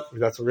really thought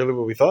that's really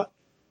what we thought.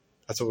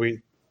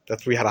 We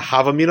had a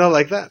Hava Mina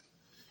like that.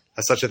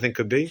 As such a thing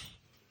could be.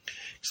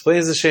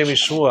 Explains the Shem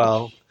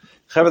Yishmuel.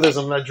 There's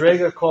a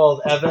madrega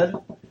called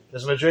Eved.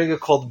 There's a madrega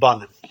called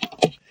Banim.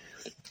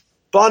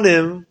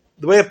 Banim,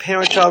 the way a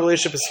parent-child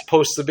relationship is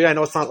supposed to be, I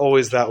know it's not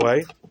always that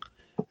way.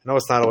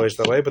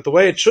 But the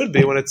way it should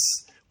be, when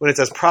it's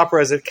as proper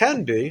as it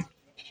can be,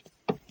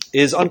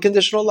 is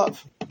unconditional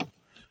love.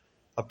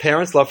 A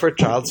parent's love for a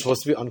child is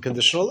supposed to be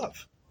unconditional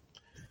love.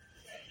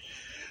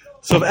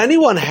 So if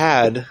anyone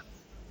had,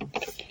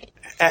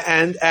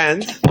 and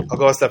I'll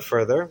go a step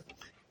further,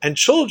 and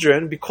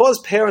children, because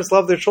parents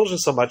love their children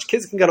so much,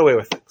 kids can get away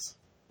with things.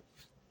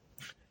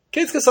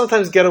 Kids can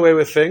sometimes get away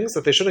with things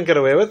that they shouldn't get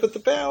away with, but the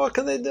parent, what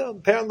can they do?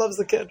 The parent loves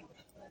the kid.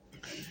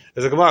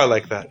 There's a Gemara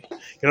like that.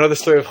 You know the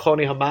story of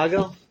Choni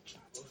Hamagel?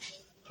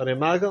 Choni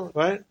Hamagel,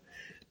 right?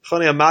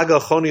 Choni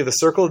Hamagel, Choni, the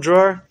circle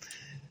drawer.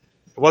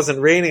 It wasn't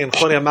raining, and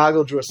Choni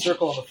Hamagel drew a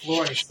circle on the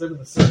floor, and he stood in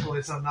the circle, and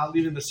he said, I'm not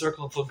leaving the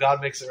circle until God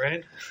makes it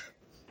rain.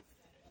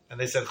 And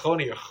they said,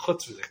 Choni, you're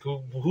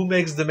chutzpah. Who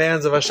makes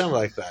demands of Hashem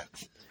like that?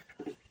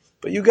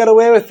 But you get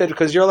away with it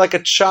because you're like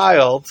a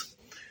child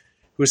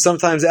who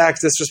sometimes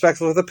acts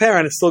disrespectful with a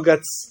parent and still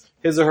gets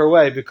his or her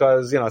way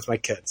because, it's my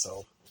kid,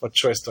 so what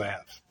choice do I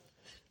have?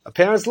 A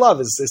parent's love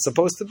is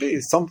supposed to be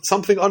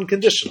something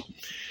unconditional.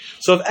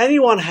 So if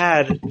anyone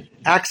had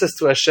access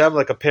to Hashem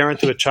like a parent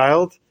to a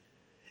child,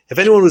 if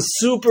anyone was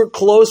super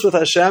close with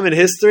Hashem in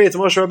history, it's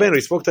Moshe Rabbeinu.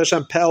 He spoke to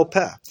Hashem peh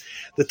peh.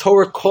 The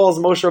Torah calls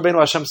Moshe Rabbeinu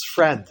Hashem's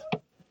friend.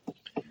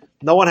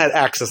 No one had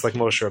access like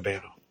Moshe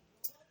Rabbeinu.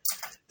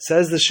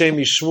 Says the Shem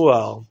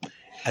Yishmuel,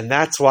 and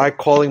that's why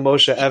calling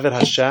Moshe Eved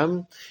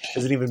Hashem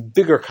is an even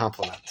bigger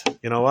compliment.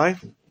 You know why?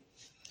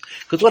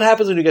 Because what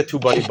happens when you get too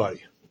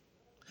buddy-buddy?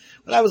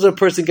 What happens when a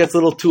person gets a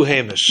little too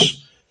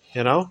Hamish,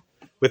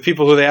 with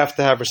people who they have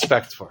to have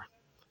respect for?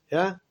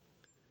 Yeah?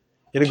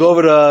 You're going to go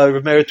over to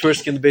Reb Meir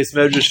Tursky in the base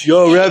Medrash,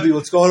 yo, Rebbe,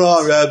 what's going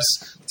on,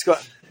 Rebs? What's going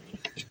on?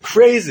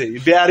 Crazy.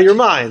 You'd be out of your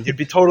mind. You'd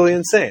be totally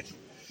insane.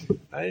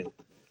 Right?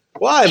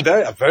 Why?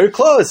 I'm very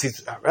close.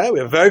 Right? We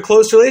have a very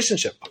close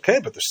relationship. Okay,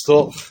 but there's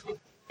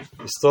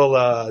still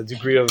a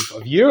degree of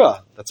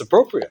yira that's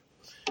appropriate.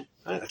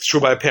 Right? That's true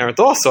by a parent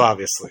also,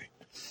 obviously.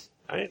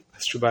 Right?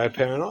 That's true by a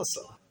parent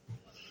also.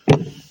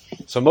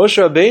 So Moshe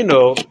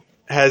Rabbeinu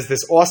has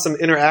this awesome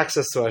inner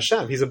access to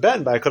Hashem. He's a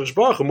ben by HaKadosh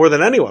Baruch Hu more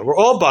than anyone. We're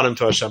all banim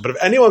to Hashem. But if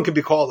anyone could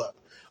be called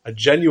a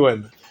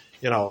genuine,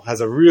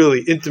 has a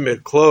really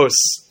intimate, close,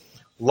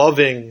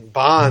 loving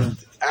bond,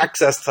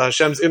 access to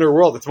Hashem's inner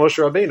world, it's Moshe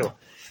Rabbeinu.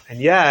 And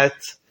yet,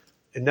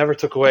 it never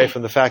took away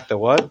from the fact that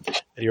what?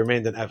 That he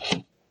remained an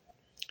Eved.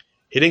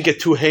 He didn't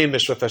get too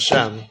Hamish with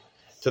Hashem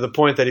to the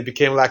point that he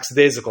became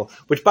lackadaisical,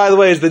 which, by the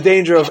way, is the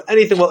danger of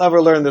anything we'll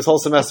ever learn this whole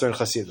semester in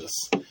Chassidus,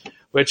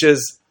 which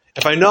is,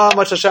 if I know how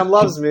much Hashem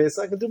loves me,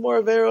 so I can do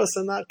more Averos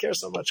and not care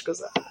so much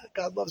because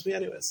God loves me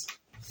anyways.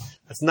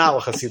 That's not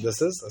what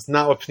Chassidus is. That's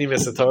not what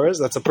Pnimius Torah is.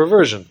 That's a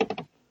perversion.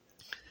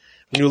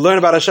 When you learn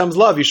about Hashem's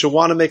love, you should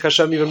want to make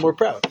Hashem even more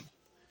proud.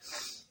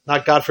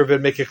 Not, God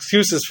forbid, make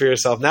excuses for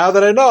yourself. Now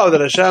that I know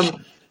that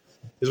Hashem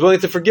is willing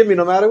to forgive me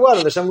no matter what,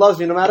 and Hashem loves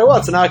me no matter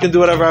what, so now I can do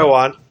whatever I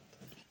want.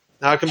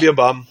 Now I can be a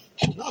bum.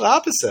 No, the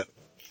opposite.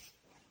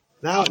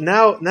 Now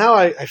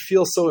I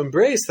feel so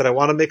embraced that I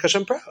want to make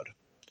Hashem proud.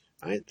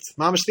 Right? It's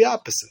mamish the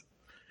opposite.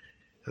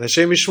 And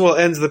Hashem Yishmuel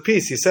ends the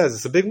piece. He says,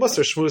 it's a big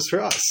musar shmuz for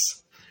us.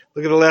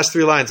 Look at the last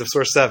 3 lines of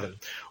source 7.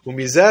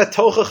 Umizeh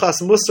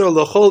tochachas musar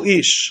lochol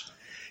ish,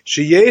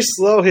 sheyesh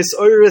lo his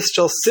oiris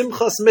shel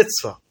simchas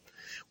mitzvah.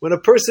 When a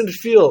person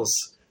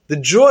feels the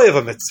joy of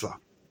a mitzvah,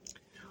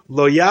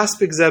 lo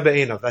yaspik zeh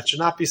be'einav, that should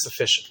not be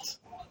sufficient.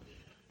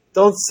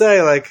 Don't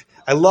say, like,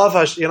 I love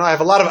Hashem, I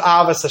have a lot of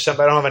avas Hashem,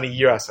 but I don't have any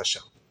yiras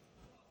Hashem.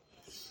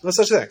 No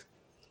such thing.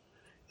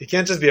 You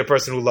can't just be a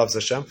person who loves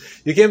Hashem.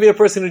 You can't be a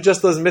person who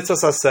just does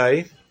mitzvahs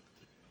asay,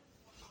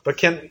 but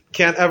can't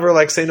ever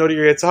like say no to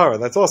your Yitzhara.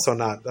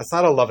 That's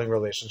not a loving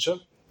relationship.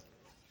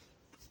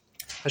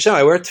 Hashem,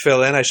 I wear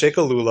tefillin, I shake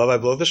a lulav, I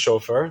blow the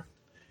shofar,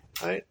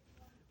 right?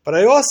 But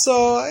I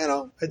also, I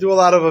do a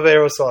lot of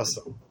averos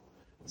also.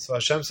 So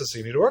Hashem says, so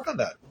you need to work on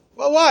that.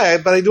 Well, why?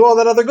 But I do all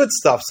that other good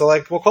stuff, so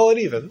we'll call it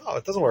even. No,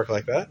 it doesn't work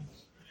like that.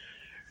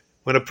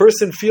 When a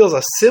person feels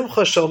a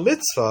simcha shel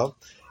mitzvah,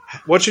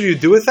 what should you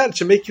do with that? It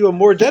should make you a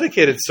more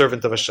dedicated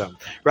servant of Hashem.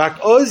 You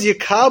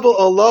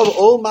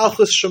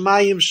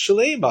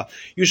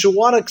should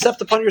want to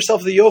accept upon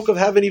yourself the yoke of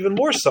heaven even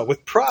more so,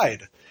 with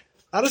pride.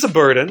 Not as a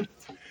burden.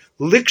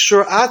 To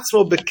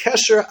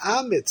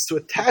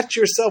attach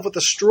yourself with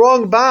a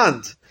strong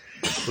bond.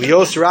 That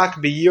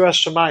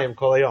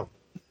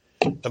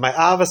my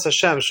avas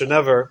Hashem should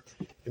never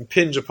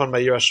impinge upon my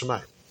yiras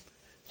shamayim.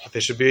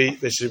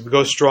 They should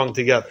go strong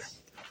together.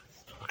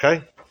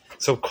 Okay?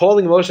 So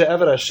calling Moshe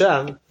Eved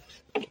Hashem,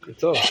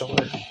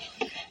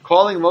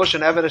 calling Moshe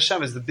and Eved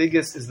Hashem is the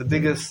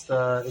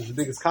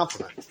biggest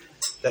compliment.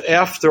 That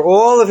after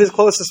all of his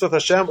closeness with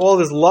Hashem, all of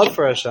his love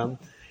for Hashem,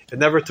 it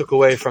never took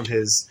away from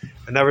his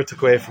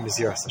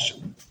yiras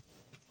Hashem.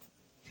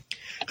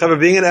 However,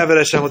 being an Eved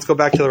Hashem, let's go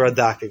back to the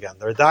Radak again.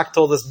 The Radak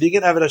told us being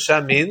an Eved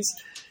Hashem means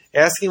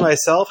asking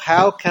myself,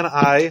 how can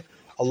I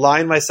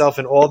align myself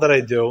in all that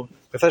I do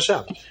with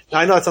Hashem? Now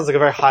I know it sounds like a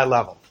very high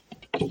level.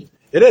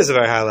 It is a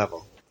very high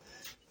level.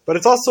 But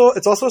it's also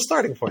a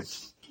starting point.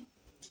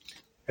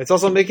 It's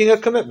also making a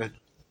commitment.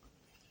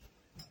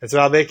 It's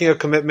about making a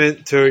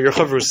commitment to your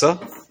chavrusa.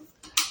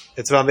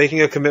 It's about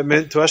making a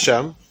commitment to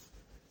Hashem.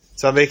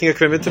 It's about making a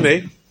commitment to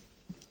me,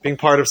 being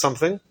part of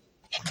something.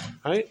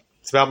 Right?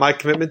 It's about my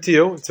commitment to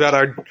you. It's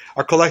about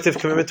our collective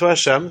commitment to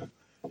Hashem,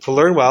 to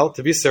learn well,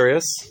 to be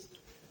serious.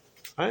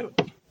 Right?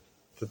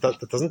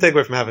 That doesn't take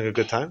away from having a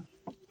good time.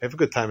 Have a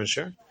good time and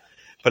share.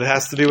 But it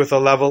has to be with a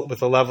level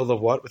of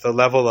what? With a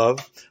level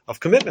of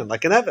commitment,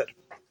 like an Eved.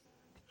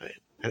 Right?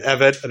 An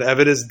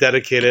Eved is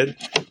dedicated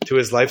to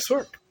his life's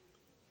work.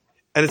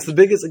 And it's the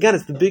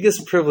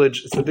biggest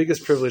privilege,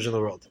 in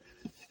the world.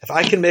 If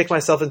I can make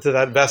myself into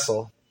that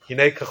vessel,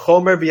 if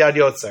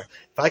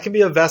I can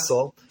be a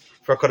vessel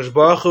for Kodesh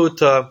Baruch Hu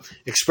to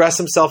express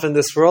himself in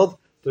this world,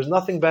 there's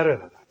nothing better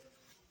than that.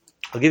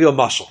 I'll give you a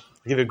mashal.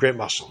 I'll give you a great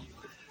mashal.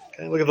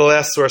 Okay? Look at the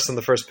last source on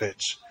the first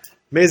page.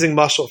 Amazing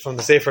mashal from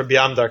the Sefer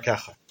B'Yam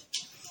Darkecha.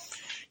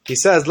 He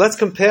says, let's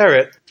compare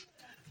it.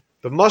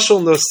 The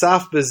mashal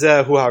nosaf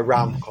bezeh hu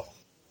haramkol.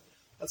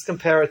 Let's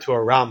compare it to a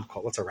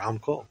ramkol. What's a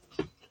ramkol?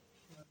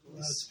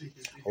 A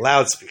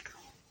loudspeaker.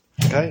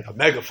 Okay? A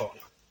megaphone.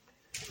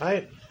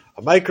 Right?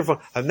 A microphone.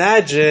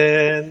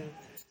 Imagine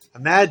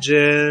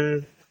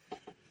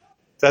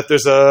that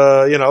there's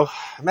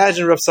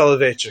imagine Rav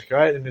Soloveitchik,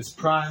 right? In his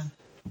prime.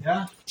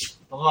 Yeah?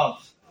 The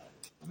love.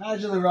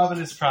 Imagine the Rav in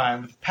his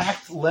prime with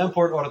packed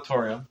Lamport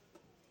auditorium.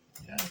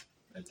 Yeah,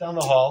 right down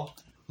the hall.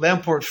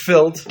 Lamport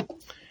filled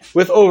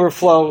with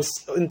overflows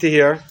into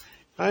here.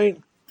 Right?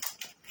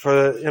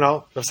 For,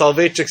 Rav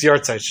Soloveitchik's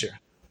yahrzeit shir.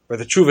 Or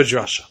the Tshuva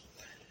Drasha.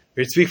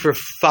 He'd speak for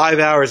 5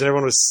 hours and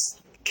everyone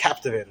was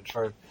captivated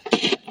for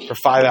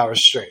 5 hours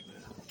straight.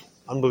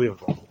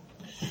 Unbelievable.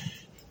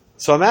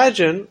 So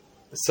imagine,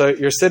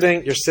 you're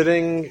sitting in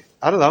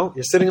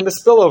the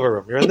spillover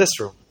room. You're in this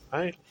room,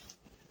 right?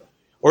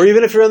 Or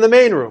even if you're in the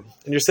main room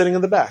and you're sitting in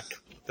the back,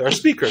 there are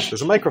speakers,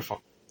 there's a microphone.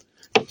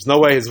 There's no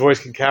way his voice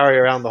can carry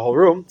around the whole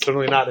room,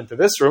 certainly not into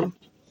this room.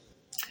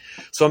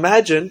 So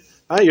imagine,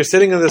 you're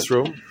sitting in this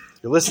room,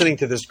 you're listening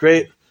to this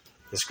great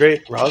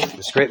Rav,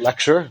 this great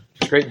lecturer,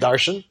 this great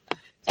darshan,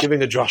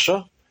 giving a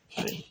drasha,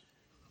 right?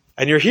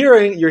 And you're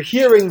hearing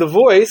the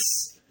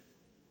voice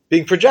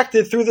being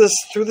projected through the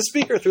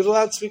speaker, through the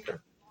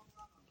loudspeaker.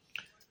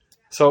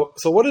 So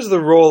what is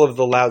the role of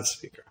the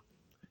loudspeaker?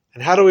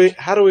 And how do we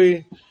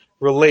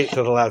relate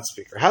to the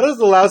loudspeaker? How does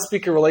the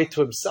loudspeaker relate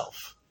to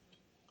himself?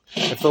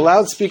 If the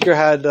loudspeaker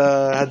had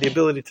the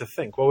ability to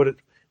think, what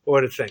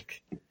would it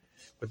think?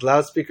 Would the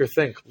loudspeaker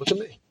think, look at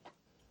me,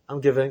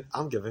 I'm giving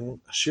a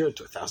shir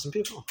to 1,000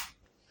 people,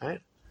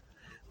 right?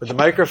 Would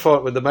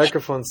the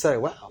microphone say,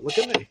 wow, look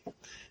at me,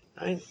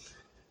 right?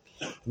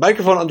 The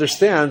microphone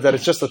understands that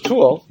it's just a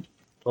tool.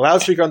 The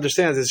loudspeaker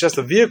understands it's just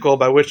a vehicle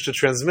by which to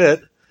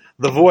transmit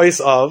the voice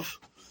of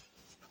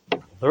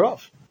The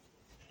Rav.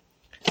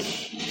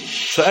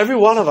 So every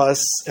one of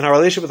us in our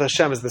relationship with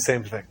Hashem is the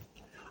same thing.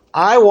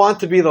 I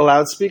want to be the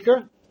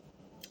loudspeaker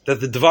that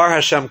the Dvar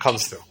Hashem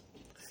comes through.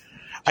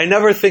 I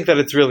never think that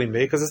it's really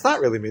me, because it's not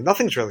really me.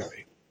 Nothing's really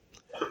me.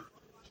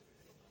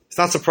 It's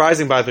not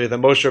surprising, by the way, that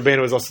Moshe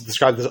Rabbeinu is also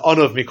described as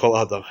Anav Mikol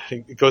Adam.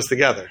 It goes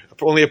together.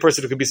 Only a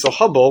person who could be so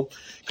humble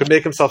could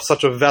make himself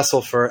such a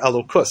vessel for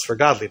Elokus, for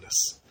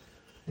godliness.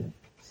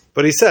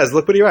 But he says,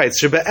 look what he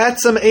writes,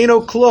 Shebe'etzem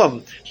Eino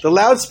Klum. The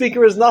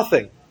loudspeaker is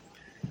nothing.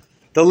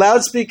 The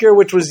loudspeaker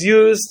which was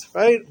used,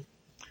 right?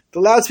 The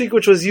loudspeaker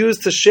which was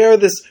used to share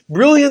this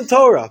brilliant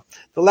Torah.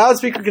 The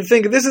loudspeaker can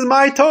think, this is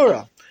my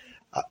Torah.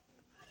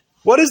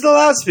 What is the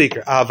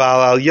loudspeaker? Aval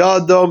al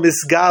yado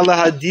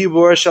misgala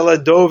hadibur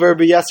shaladover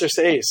b'yaser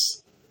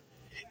seis.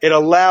 It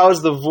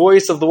allows the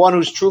voice of the one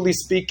who's truly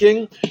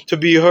speaking to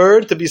be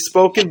heard, to be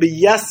spoken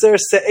b'yaser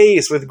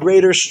seis, with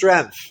greater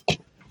strength,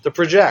 to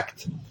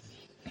project.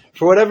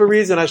 For whatever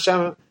reason,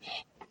 Hashem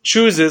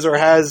chooses or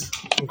has,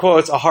 in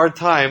quotes, a hard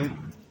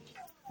time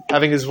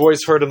having his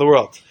voice heard in the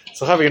world.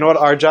 So, Chavi, you know what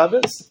our job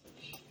is?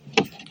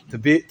 To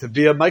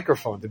be a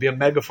microphone, to be a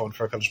megaphone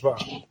for HaKadosh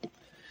Baruch Hu,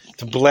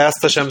 to blast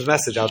Hashem's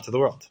message out to the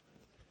world.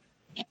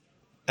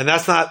 And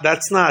that's not. I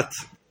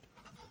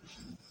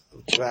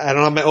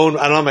don't have my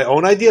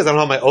own ideas. I don't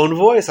have my own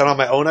voice. I don't have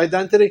my own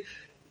identity.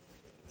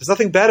 There's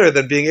nothing better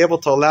than being able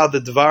to allow the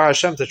Dvar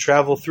Hashem to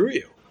travel through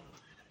you.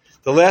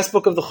 The last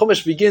book of the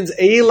Chumash begins,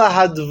 Eila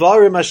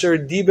hadvarim asher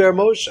diber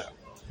Moshe.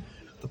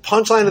 The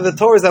punchline of the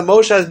Torah is that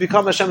Moshe has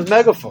become Hashem's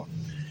megaphone.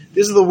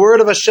 This is the word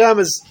of Hashem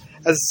as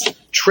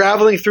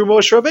traveling through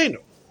Moshe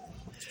Rabbeinu.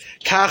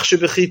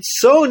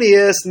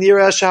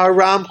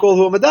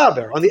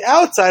 On the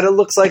outside, it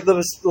looks like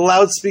the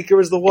loudspeaker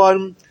is the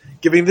one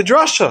giving the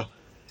drasha.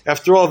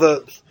 After all,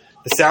 the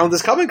sound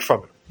is coming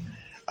from it.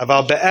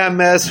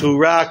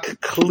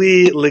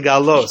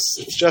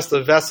 It's just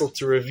a vessel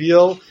to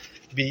reveal,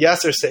 to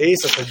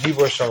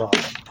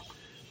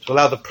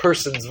allow the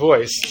person's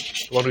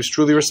voice, the one who's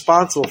truly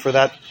responsible for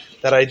that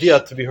idea,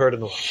 to be heard in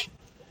the world.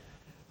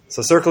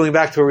 So circling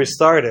back to where we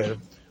started,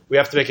 we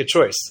have to make a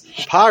choice.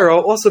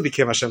 Paro also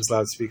became Hashem's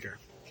loudspeaker,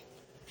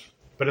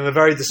 but in a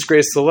very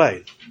disgraceful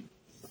way.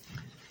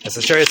 As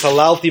Hashem says, I'm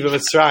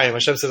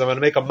going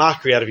to make a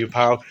mockery out of you,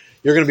 Paro.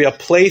 You're going to be a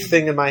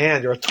plaything in my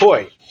hand. You're a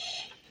toy.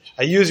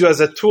 I use you as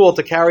a tool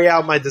to carry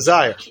out my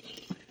desire.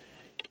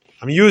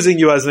 I'm using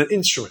you as an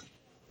instrument,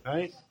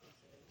 right?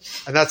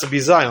 And that's a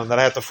bizayon, that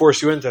I have to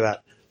force you into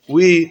that.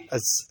 We,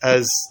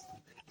 as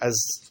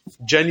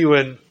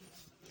genuine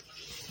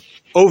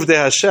Ovdei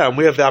Hashem,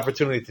 we have the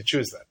opportunity to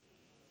choose that.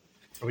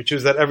 And we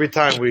choose that every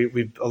time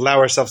we allow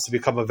ourselves to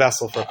become a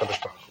vessel for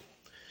Chodesh Baruch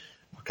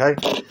Hu. Okay?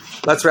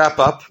 Let's wrap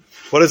up.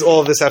 What does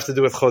all of this have to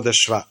do with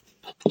Chodesh Shevat?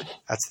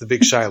 That's the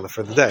big shaila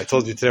for the day. I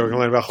told you today we're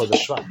going to learn about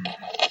Chodesh Shevat.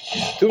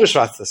 Tu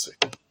B'Shvat this week.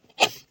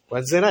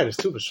 Wednesday night is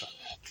Tu B'Shvat.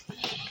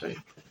 Okay?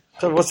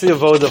 So what's the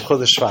avodah of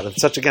Chodesh Shevat?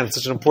 It's such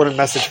an important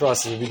message for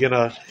us as we begin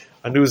a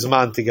new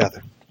Zman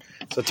together.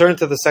 So turn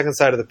to the second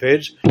side of the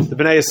page, the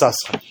Bnei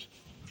Yissaschar.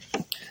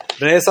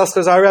 Bnei Yissaschar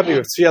is our Rebbe,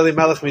 Tzvi Eli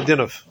Melech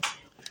Midinov,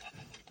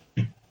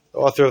 the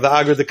author of the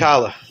Agar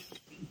Dekala,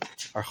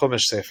 our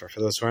Chumash Sefer, for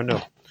those who are new.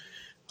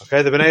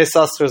 Okay, the Bnei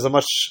Yissaschar is a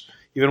much,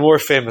 even more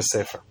famous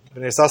Sefer.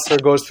 Bnei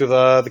Yissaschar goes through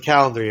the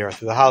calendar year,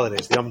 through the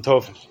holidays, the Yom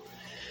Tovim.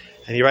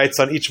 And he writes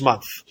on each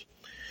month.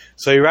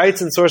 So he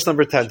writes in source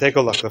number 10, take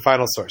a look, the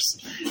final source.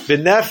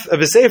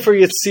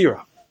 V'Sefer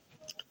Yetzirah.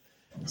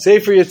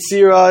 Sefer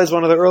Yetzirah is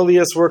one of the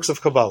earliest works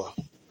of Kabbalah,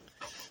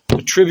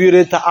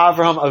 attributed to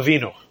Avraham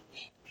Avinu.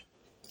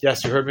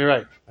 Yes, you heard me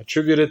right.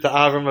 Attributed to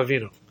Avraham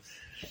Avinu. I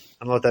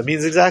don't know what that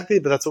means exactly,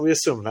 but that's what we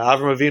assume. Now,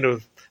 Avraham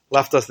Avinu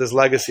left us this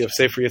legacy of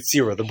Sefer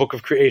Yetzirah, the book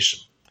of creation.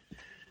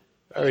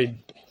 Very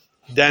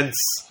dense,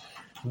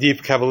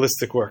 deep,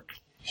 Kabbalistic work.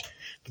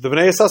 But the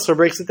Bnei Yissaschar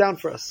breaks it down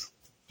for us.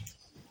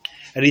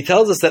 And he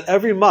tells us that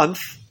every month,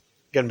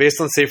 again,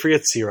 based on Sefer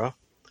Yetzirah,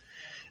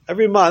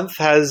 every month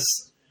has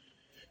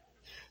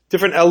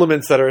different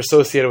elements that are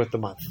associated with the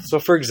month. So,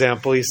 for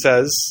example, he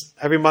says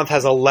every month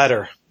has a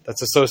letter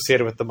that's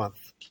associated with the month.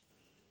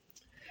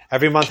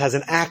 Every month has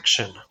an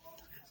action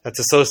that's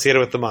associated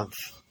with the month.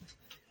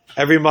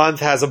 Every month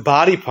has a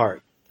body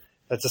part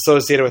that's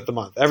associated with the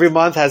month. Every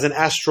month has an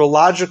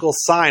astrological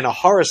sign, a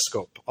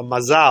horoscope, a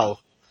mazal,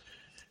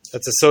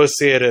 that's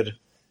associated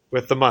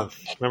with the month.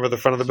 Remember the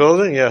front of the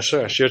building? Yeah,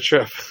 sure. Sheer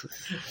trip.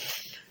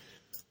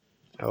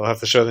 I will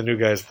have to show the new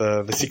guys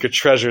the secret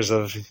treasures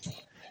of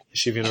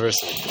Yeshiva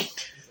University.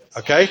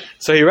 Okay?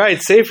 So he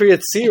writes, Sefer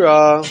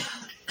Yetzirah,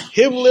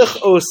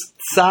 Himlich os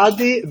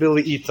tzadi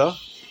b'li'ita.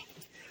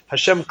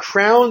 Hashem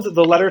crowned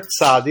the letter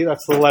tzadi,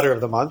 that's the letter of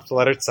the month, the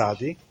letter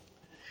tzadi,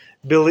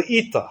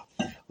 b'li'ita.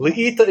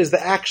 Li'ita is the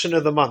action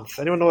of the month.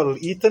 Anyone know what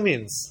li'ita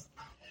means?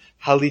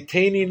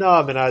 Haliteni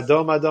na min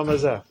adom adom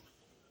hazeh.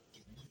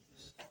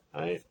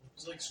 Right?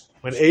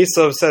 When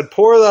Esav said,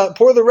 pour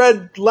the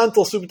red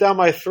lentil soup down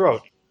my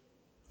throat.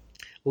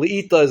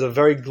 Li'ita is a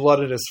very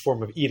gluttonous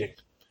form of eating.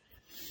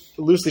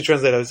 Loosely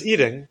translated as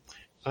eating,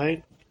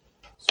 right?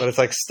 But it's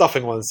like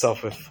stuffing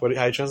oneself with, how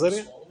are you translating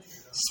it?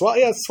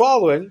 It's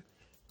swallowing,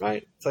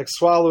 right? It's like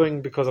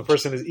swallowing because a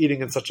person is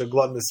eating in such a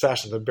gluttonous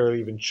fashion they're barely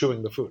even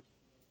chewing the food.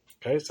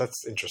 Okay, so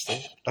that's interesting.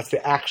 That's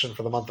the action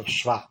for the month of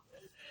Shvat.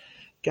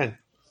 Again,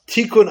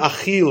 tikkun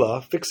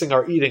achila, fixing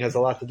our eating, has a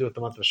lot to do with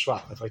the month of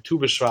Shvat. That's why Tu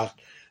B'Shvat,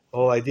 the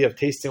whole idea of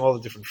tasting all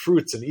the different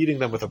fruits and eating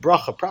them with a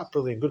bracha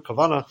properly and good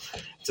kavanah,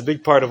 it's a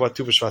big part of what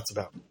Tu B'Shvat's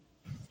about.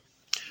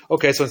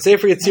 Okay, so in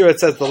Sefer Yetzirah it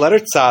says the letter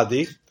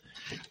Tzadi,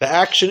 the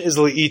action is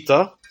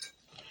Li'ita,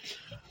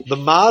 the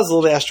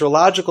mazel, the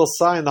astrological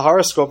sign, the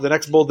horoscope, the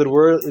next bolded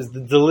word is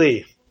the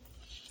Deli.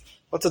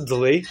 What's a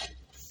Deli?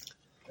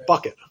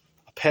 Bucket,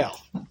 a pail.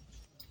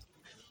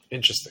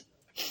 Interesting.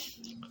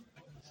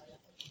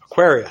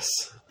 Aquarius,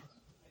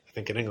 I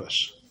think in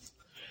English.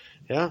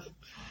 Yeah?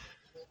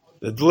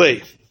 The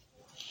Dli.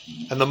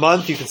 And the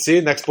month, you can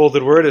see, next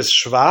bolded word is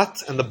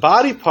Shvat, and the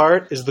body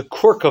part is the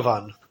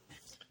Korkavan.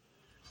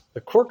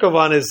 The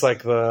Korkavan is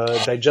like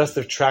the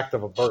digestive tract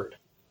of a bird.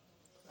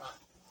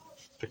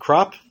 The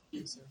crop?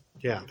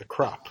 Yeah, the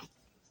crop.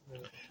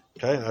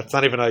 Okay, that's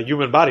not even a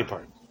human body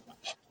part.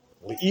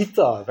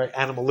 Li'ita, very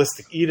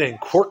animalistic eating.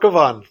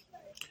 Korkavan,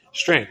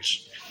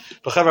 strange.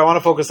 But I want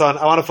to focus on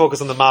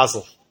the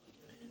mazel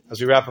as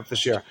we wrap up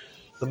this year.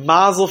 The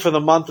mazel for the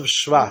month of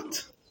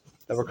Shvat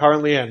that we're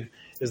currently in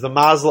is the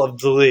mazel of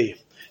Deli.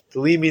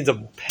 Deli means a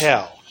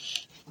pail.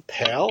 A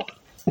pail?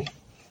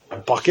 A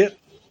bucket?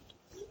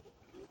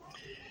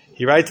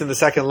 He writes in the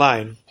second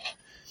line,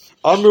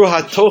 Amru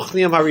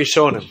hatochniim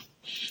harishonim.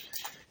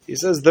 He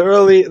says the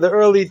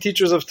early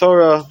teachers of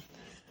Torah,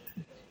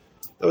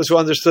 those who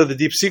understood the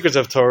deep secrets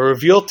of Torah,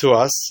 revealed to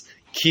us,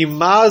 Ki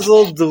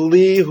mazel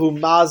deli hu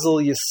mazel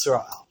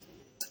Yisrael.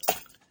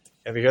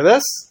 Ever hear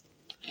this?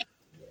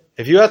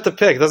 If you have to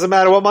pick, doesn't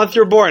matter what month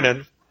you're born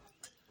in,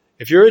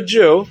 if you're a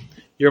Jew,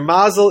 your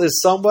mazel is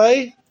some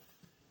way.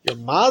 Your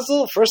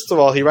mazel, first of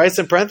all, he writes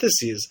in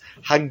parentheses,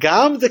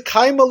 Hagam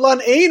dekayim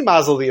lan ein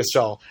mazel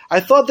Yisrael. I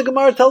thought the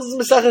Gemara tells us in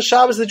Masechah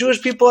Shabbos the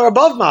Jewish people are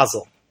above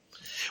mazel.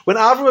 When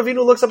Avram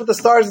Avinu looks up at the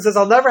stars and says,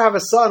 I'll never have a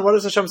son, what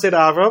does Hashem say to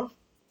Avram?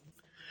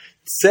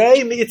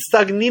 Say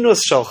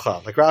mi'itstagninus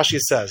shalcha, like Rashi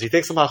says. He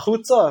takes him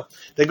hachutza.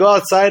 They go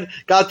outside.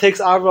 God takes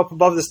Avram up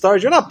above the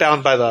stars. You're not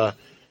bound by the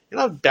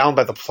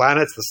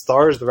planets, the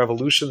stars, the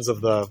revolutions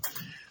of the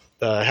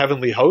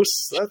heavenly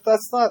hosts.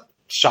 That's not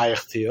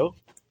shaykh to you.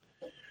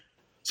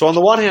 So on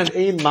the one hand,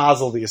 ein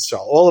mazel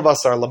Yisrael. All of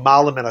us are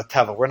lamalim and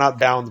ateva. We're not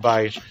bound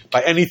by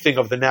anything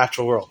of the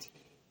natural world.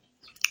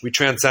 We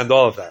transcend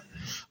all of that.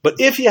 But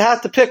if you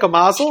had to pick a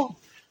mazel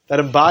that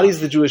embodies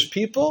the Jewish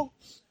people,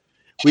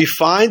 we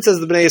find, says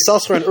the Bnei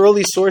Yissaschar in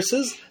early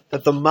sources,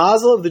 that the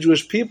mazel of the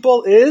Jewish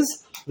people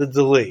is the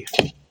Deli.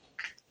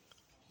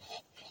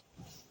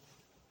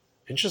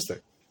 Interesting.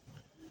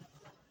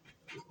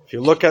 If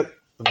you look at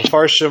the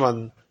Mefarshim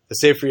on the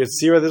Sefer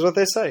Yetzirah, this is what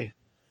they say.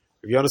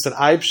 Rabbi Yonasan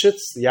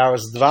Eibshitz, the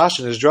Yaros Dvash,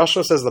 in his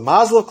drasha says the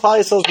mazel of Klal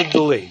Yisrael is the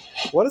Deli.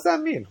 What does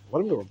that mean?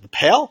 What do the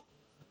pail?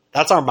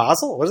 That's our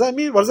mazel? What does that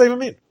mean? What does that even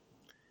mean?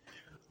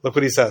 Look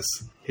what he says.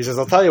 He says,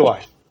 I'll tell you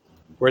why.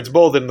 Where it's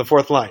bolded in the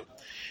fourth line.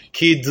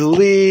 Ki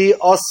dli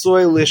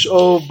osoy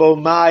lisho bo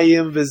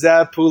mayim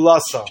v'zeh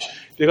pulasa.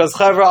 Because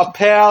Chevra, a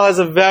pail has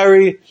a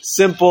very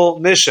simple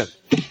mission.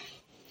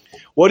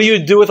 What do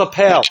you do with a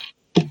pail?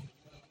 You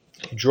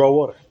draw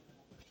water.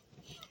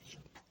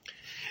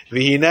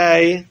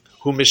 V'hinei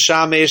hu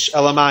mishamesh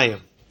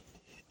elamayim.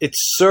 It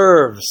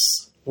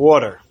serves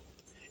water.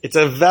 It's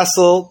a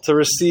vessel to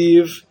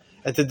receive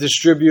and to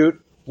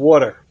distribute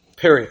water.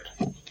 Period.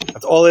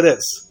 That's all it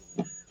is.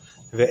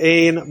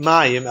 Ve'ein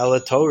mayim ela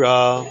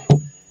Torah.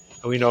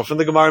 And we know from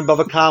the Gemara in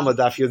Bava Kama,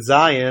 Daf Yud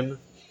Zayin,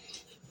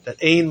 that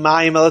ein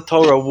mayim ela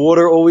Torah.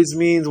 Water always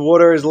means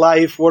water is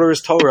life, water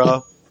is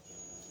Torah.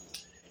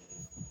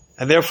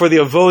 And therefore the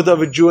avodah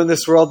of a Jew in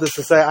this world is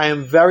to say, I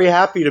am very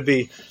happy to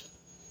be,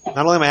 not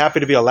only am I happy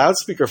to be a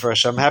loudspeaker for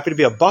Hashem, I'm happy to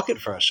be a bucket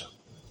for Hashem.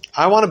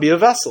 I want to be a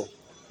vessel.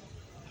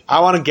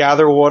 I want to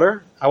gather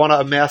water. I want to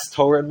amass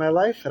Torah in my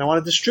life, and I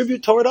want to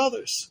distribute Torah to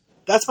others.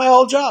 That's my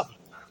whole job.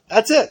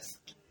 That's it.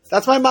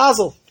 That's my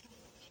mazel.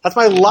 That's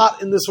my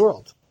lot in this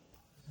world.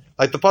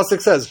 Like the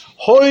pasuk says,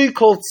 "Hoi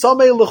kol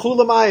tzamei lechu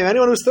l'mayim."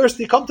 Anyone who's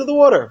thirsty, come to the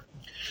water.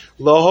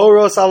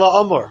 Lohoros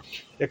ala amor.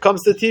 It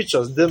comes to teach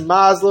us the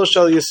mazlo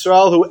shel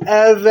Yisrael who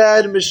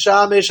eved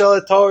mishamesh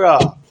shel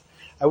Torah.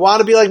 I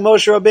want to be like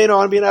Moshe Rabbeinu. I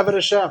want to be an eved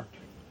Hashem.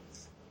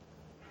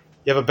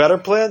 You have a better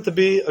plan to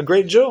be a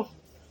great Jew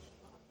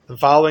than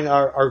following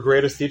our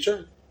greatest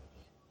teacher,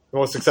 the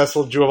most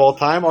successful Jew of all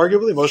time,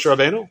 arguably Moshe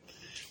Rabbeinu.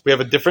 We have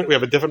a different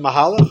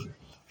mahalach.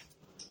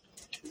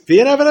 Be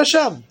an eved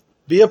Hashem.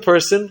 Be a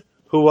person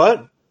who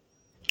what?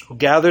 Who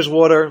gathers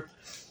water,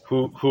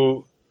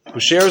 who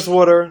shares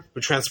water,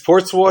 who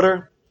transports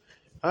water.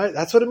 All right,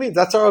 that's what it means.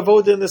 That's our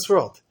avodah in this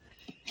world.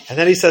 And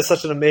then he says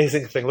such an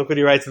amazing thing. Look what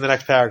he writes in the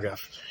next paragraph.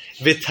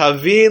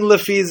 V'tavin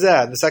lefi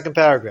zeh, in the second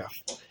paragraph.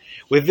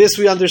 With this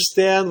we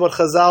understand what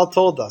Chazal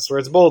told us, where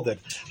it's bolded.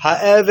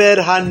 Ha'eved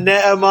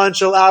ha'ne'eman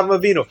shel Avram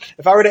Avinu.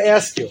 If I were to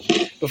ask you,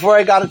 before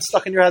I got it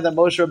stuck in your head that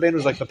Moshe Rabbeinu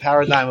was like the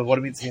paradigm of what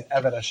it means to be an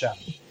Eved Hashem.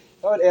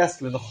 If I would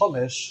ask you in the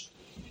Chumash,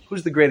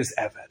 who's the greatest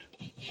Eved?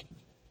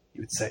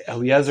 You would say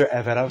Eliezer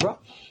Eved Avram.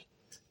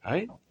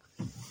 Right?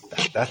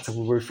 That's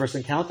when we first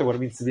encounter what it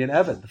means to be an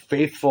Eved, the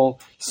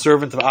faithful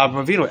servant of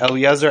Avraham Avinu,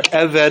 Eliezer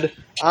Eved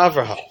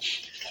Avraham.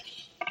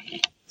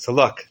 So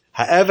look,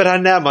 Ha'eved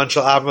HaNe'eman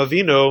Shel Avraham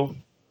Avinu,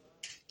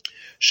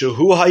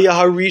 Shehu Haya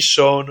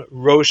HaRishon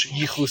Rosh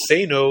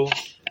Yichuseinu.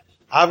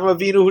 Avraham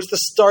Avinu, who's the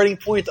starting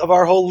point of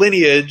our whole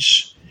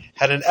lineage,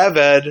 had an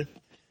Eved.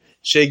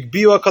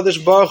 She'igbiu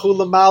HaKadosh Baruch Hu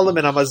L'malam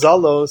and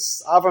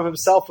Hamazalos. Avraham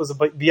himself was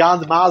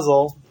beyond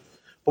Mazel.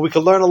 But we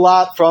can learn a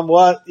lot from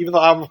what, even though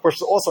Avram, of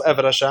course, was also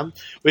Eved Hashem,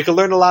 we can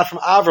learn a lot from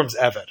Avram's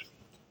Eved.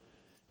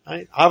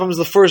 Right? Avram is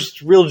the first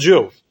real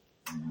Jew.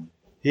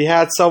 He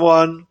had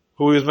someone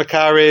who was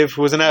Makarev,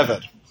 who was an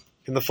Eved,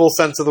 in the full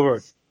sense of the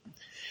word.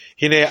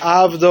 Hine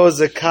Avdo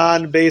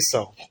Zekan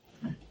Beso.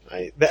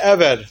 Right? The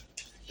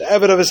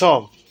Eved of his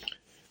home.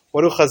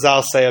 What do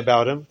Chazal say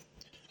about him?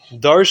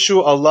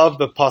 Darshu alav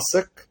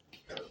bepasuk,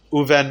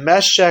 uven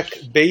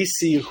meshek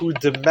beisi hu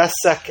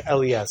demesek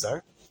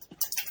Eliezer.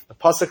 The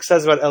pasuk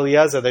says about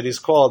Eliezer that he's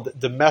called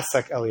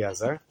Demesek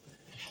Eliezer.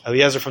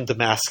 Eliezer from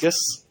Damascus.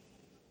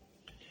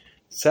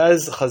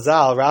 Says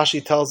Chazal,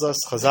 Rashi tells us,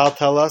 Chazal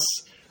tell us,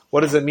 what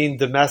does it mean,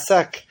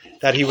 Demesek?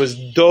 That he was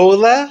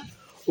dole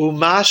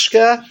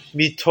umashke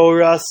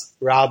mitoras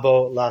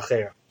rabo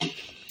lacher.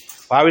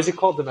 Why was he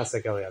called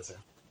Demesek Eliezer?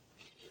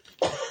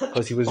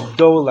 Because he was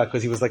dole,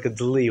 because he was like a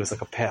deli, he was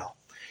like a pail.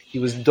 He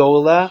was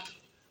dole,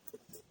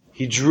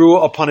 he drew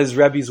upon his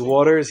Rebbe's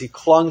waters, he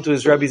clung to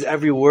his Rebbe's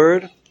every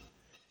word.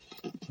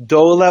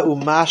 Dola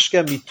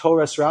umashke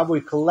mitoras rabo.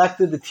 He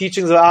collected the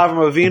teachings of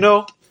Avraham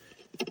Avinu.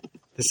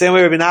 The same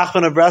way Rabbi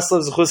Nachman of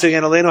Breslov, Zechus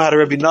Yigin Aleinu, had a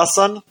Rabbi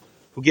Nassan,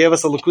 who gave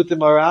us a Likutei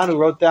Moharan, who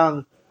wrote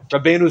down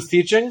Rabbeinu's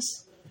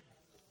teachings.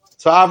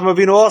 So Avraham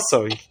Avinu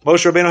also.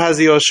 Moshe Rabbeinu has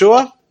the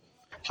Yoshua.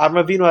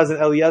 Avraham Avinu has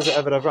an Eliezer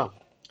Eved Avram,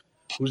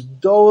 who's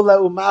Dola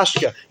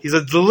umashke. He's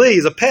a deli,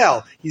 he's a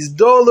pail. He's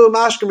Dola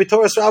umashke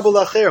mitoras rabo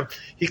lacher.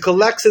 He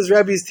collects his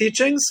Rebbe's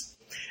teachings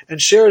and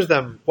shares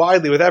them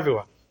widely with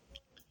everyone.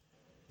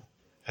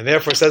 And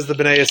therefore, says the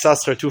Bnei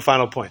Yissaschar, two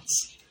final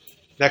points.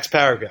 Next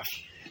paragraph.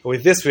 And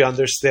with this, we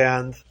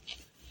understand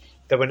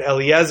that when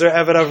Eliezer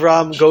Eved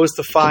Avram goes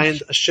to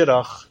find a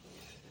shidduch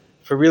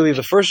for really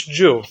the first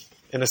Jew,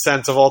 in a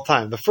sense, of all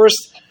time, the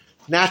first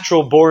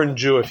natural-born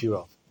Jew, if you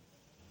will.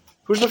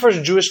 Who's the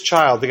first Jewish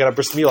child to get a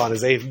bris milah on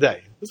his 8th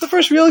day? Who's the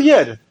first real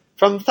yid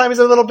from the time he's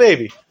a little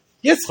baby?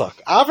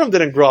 Yitzchak. Avram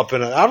didn't grow up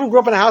in Avram grew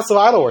up in a house of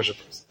idol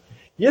worshippers.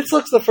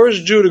 Yitzchak's the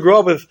first Jew to grow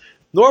up with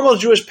normal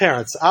Jewish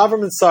parents.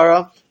 Avram and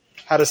Sarah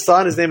had a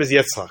son, his name is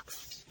Yitzchak.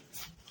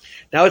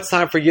 Now it's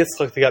time for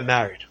Yitzchak to get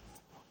married.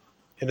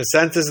 In a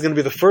sense, this is going to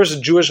be the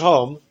first Jewish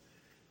home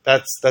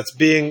that's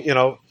being,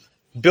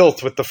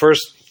 built with the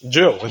first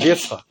Jew, with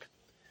Yitzchak.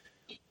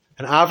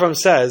 And Avram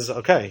says,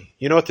 okay,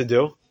 you know what to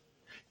do.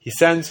 He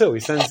sends who? He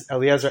sends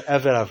Eliezer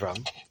Eved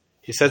Avram.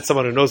 He sends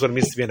someone who knows what it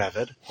means to be an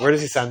Eved. Where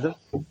does he send him?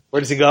 Where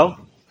does he go?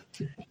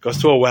 He goes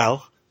to a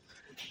well.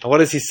 And what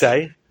does he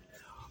say?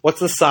 What's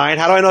the sign?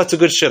 How do I know it's a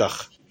good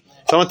shidduch?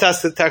 Someone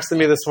texted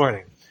me this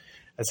morning.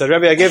 I said,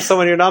 Rebbe, I gave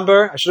someone your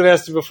number. I should have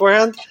asked you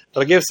beforehand,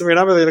 but I gave someone your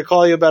number. They're going to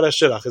call you about a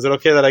shidduch. Is it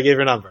okay that I gave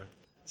your number?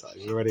 So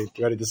you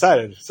already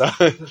decided. So,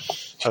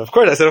 of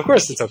course, I said, of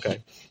course it's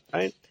okay.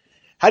 Right?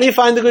 How do you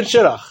find a good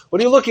shidduch?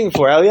 What are you looking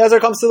for? Eliezer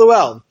comes to the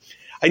well.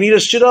 I need a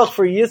shidduch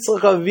for Yitzchak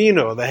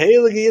Avinu, the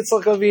heilige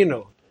Yitzchak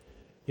Avinu.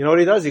 You know what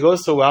he does? He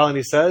goes to a well and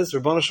he says,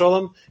 Rabbanu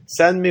Shalom,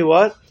 send me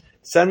what?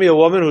 Send me a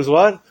woman who's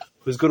what?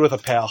 Who's good with a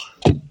pail.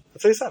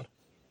 That's what he said.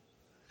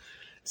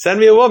 Send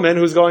me a woman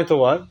who's going to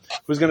what?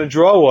 Who's going to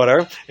draw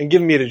water and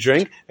give me to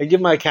drink and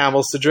give my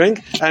camels to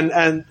drink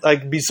and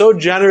like be so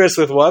generous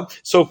with what?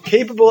 So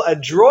capable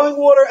at drawing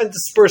water and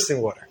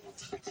dispersing water.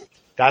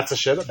 That's a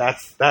shidduch.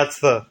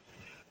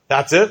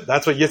 That's it.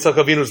 That's what Yitzchak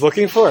Avinu is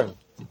looking for.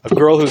 A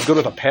girl who's good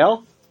with a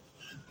pail.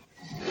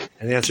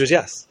 And the answer is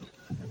yes.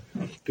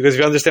 Because if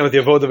you understand what the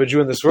avodah of a Jew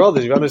in this world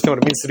is, if you understand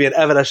what it means to be an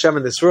Eved Hashem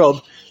in this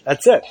world,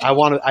 that's it.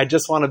 I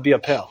just want to be a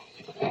pail.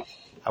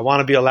 I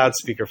want to be a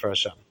loudspeaker for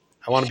Hashem.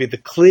 I want to be the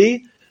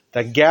kli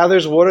that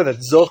gathers water,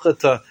 that's zocha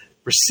to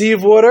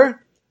receive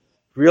water,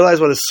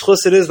 realize what a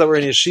schus it is that we're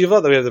in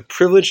yeshiva, that we have the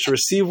privilege to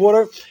receive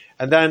water,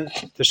 and then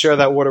to share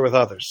that water with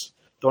others.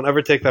 Don't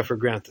ever take that for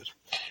granted.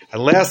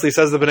 And lastly,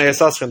 says the Bnei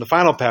Yissaschar in the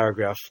final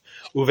paragraph,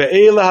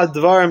 Uve'ela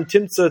hadvarim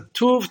timtza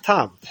tuv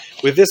tam.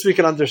 With this we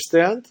can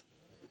understand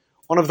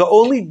one of the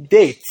only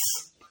dates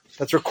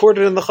that's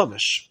recorded in the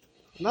Chumash.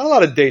 Not a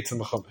lot of dates in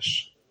the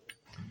Chumash.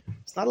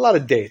 It's not a lot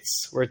of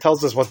dates where it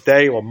tells us what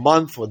day, what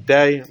month, what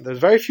day. There's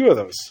very few of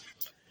those.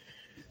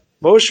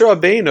 Moshe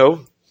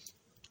Rabbeinu,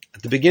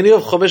 at the beginning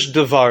of Chumash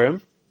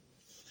Devarim,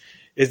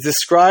 is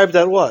described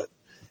at what?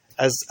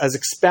 As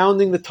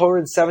expounding the Torah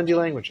in 70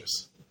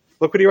 languages.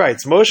 Look what he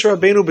writes. Moshe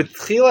Rabbeinu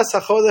b'tchilas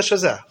hachodesh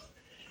hazeh.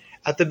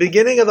 At the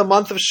beginning of the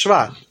month of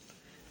Shvat,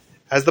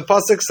 as the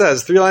pasuk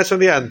says, 3 lines from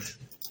the end.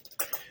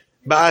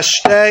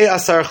 Ba'ashtei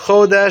asar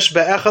chodesh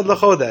be'echad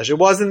l'chodesh. It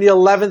was in the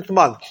 11th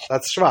month.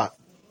 That's Shvat.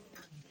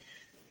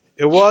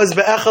 It was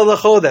be'echad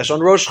l'chodesh, on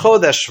Rosh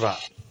Chodesh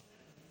Shvat.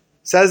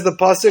 Says the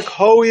pasuk,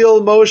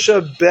 Hoil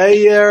Moshe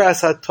Beyer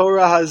as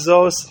HaTorah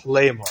Hazos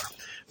Lemor.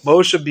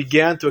 Moshe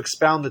began to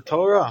expound the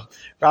Torah.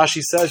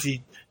 Rashi says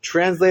he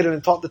translated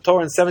and taught the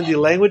Torah in 70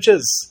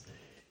 languages.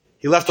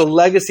 He left a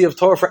legacy of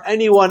Torah for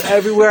anyone,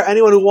 everywhere,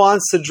 anyone who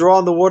wants to draw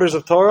on the waters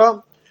of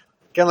Torah.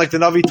 Again, like the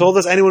Navi told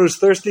us, anyone who's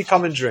thirsty,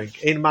 come and drink.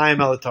 Ein mayim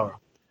el Torah.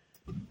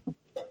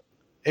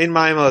 Ein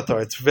mayim el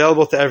Torah. It's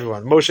available to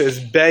everyone. Moshe is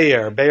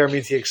Beyer. Beyer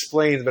means he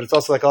explains, but it's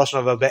also like a lashon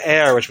of a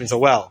be'er, which means a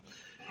well.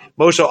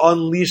 Moshe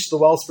unleashed the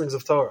wellsprings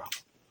of Torah.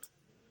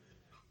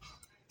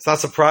 It's not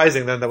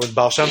surprising then that when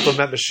Baal Shem Tov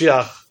met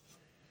Mashiach,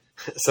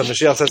 so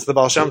Mashiach says to the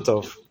Baal Shem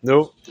Tov,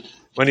 "No,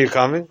 when are you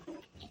coming?"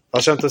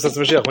 Baal Shem Tov says to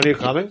Mashiach, "When are you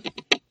coming?"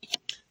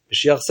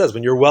 Mashiach says,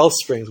 "When your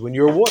wellsprings, when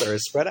your water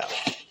is spread out."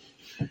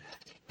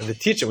 And the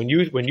teacher, when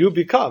you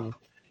become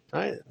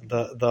right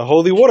the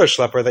holy water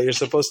schlepper that you're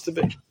supposed to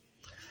be.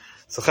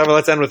 So, Chaver,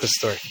 let's end with the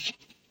story.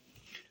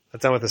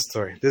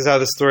 This is how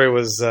the story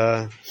was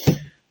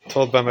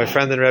told by my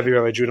friend and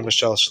Rabbi Judah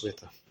Mishal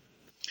Shlita.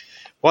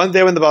 One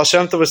day when the Baal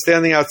Shem Tov was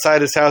standing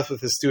outside his house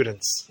with his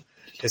students,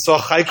 they saw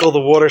Chaikel,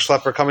 the water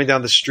schlepper, coming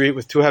down the street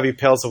with 2 heavy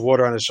pails of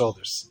water on his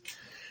shoulders.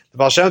 The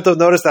Baal Shem Tov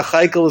noticed that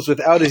Chaikel was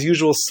without his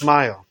usual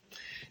smile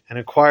and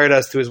inquired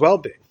as to his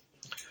well-being.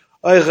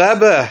 "Oy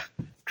Rebbe,"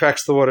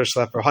 cracks the water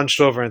schlepper, hunched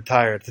over and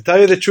tired. "To tell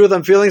you the truth,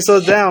 I'm feeling so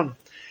down.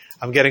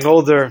 I'm getting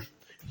older,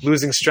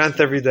 losing strength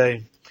every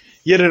day.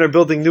 Yidden are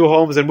building new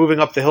homes and moving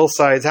up the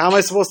hillsides. How am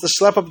I supposed to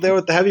schlep up there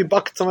with the heavy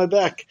buckets on my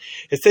back?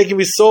 It's taking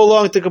me so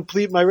long to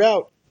complete my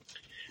route.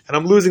 And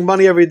I'm losing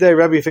money every day.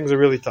 Rebbe, things are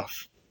really tough."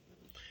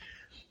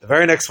 The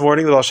very next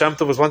morning, the Baal Shem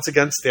Tov was once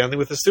again standing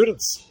with his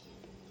students.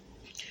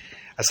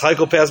 As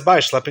Chaikel passed by,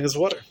 schlepping his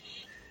water.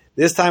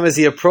 This time as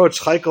he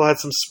approached, Chaikel had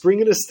some spring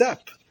in his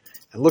step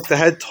and looked a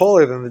head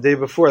taller than the day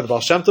before. The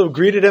Baal Shem Tov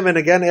greeted him and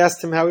again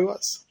asked him how he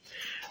was.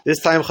 This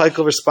time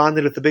Chaikel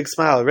responded with a big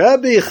smile.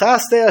 "Rebbe,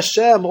 Chaste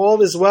Hashem,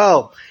 all is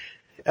well.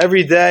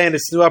 Every day and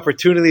its new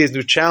opportunities,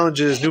 new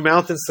challenges, new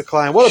mountains to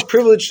climb. What a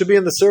privilege to be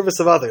in the service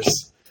of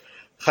others."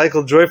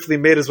 Chaikel joyfully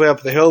made his way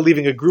up the hill,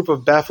 leaving a group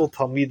of baffled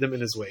Talmidim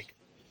in his wake.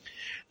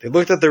 They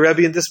looked at the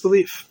Rebbe in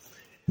disbelief.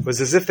 It was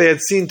as if they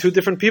had seen 2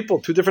 different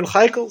people, 2 different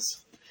Chaikels.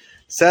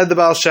 Said the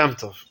Baal Shem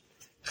Tov,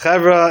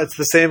 "Chevra, it's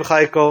the same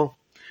Chaikel,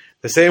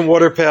 the same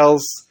water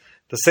pails,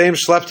 the same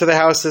schlepp to the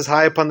houses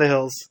high up on the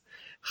hills.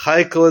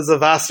 Chaikel is a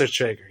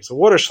Wasserträger. He's a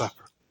water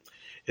schlepper.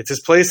 It's his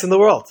place in the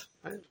world.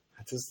 Right?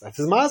 That's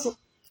his mazel.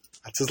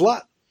 That's his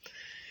lot.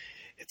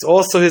 It's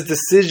also his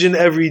decision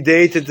every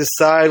day to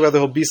decide whether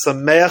he'll be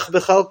sameach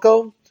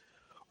b'chalko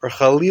or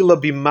chalila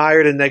be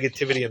mired in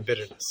negativity and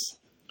bitterness."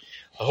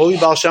 The holy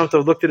Baal Shem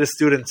Tov looked at his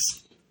students.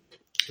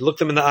 He looked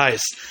them in the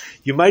eyes.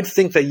 You might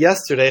think that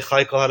yesterday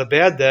Chaikel had a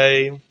bad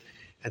day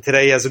and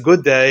today he has a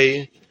good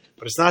day,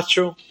 but it's not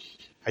true.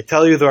 I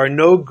tell you, there are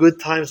no good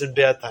times and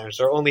bad times.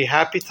 There are only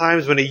happy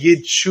times when a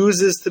Yid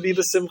chooses to be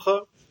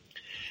b'simcha,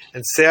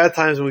 and sad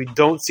times when we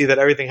don't see that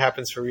everything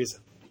happens for a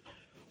reason.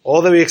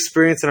 All that we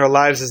experience in our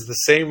lives is the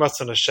same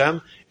Ratzon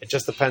Hashem. It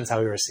just depends how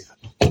we receive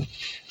it.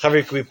 Chaver,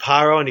 you could be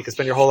Paro and you could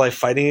spend your whole life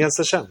fighting against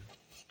Hashem.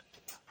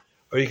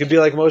 Or you could be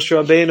like Moshe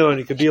Rabbeinu and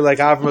you could be like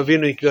Avram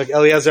Avinu, you could be like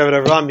Eliezer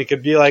of Avram, you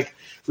could be like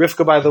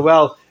Rivka by the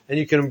well, and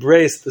you can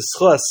embrace the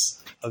schus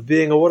of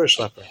being a water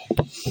schlepper.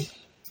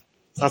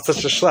 It's not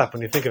such a schlep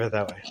when you think of it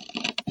that way.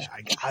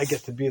 I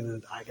get to be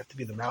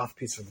the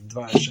mouthpiece of the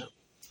Dvar Hashem.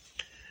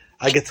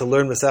 I get to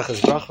learn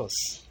Maseches Brachos.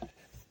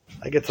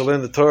 I get to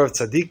learn the Torah of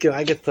Tzaddikim.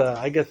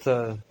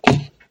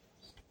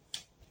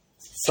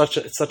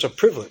 It's such a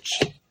privilege.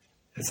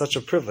 It's such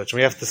a privilege. And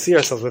we have to see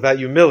ourselves with that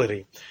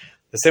humility.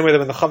 The same way that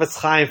when the Chavetz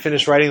Chaim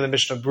finished writing the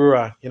Mishnah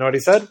Brura, you know what he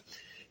said?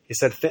 He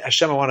said,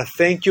 "Hashem, I want to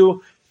thank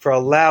you for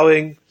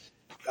allowing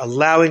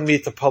me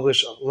to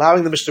publish,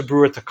 allowing the Mishnah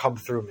Brura to come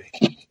through me."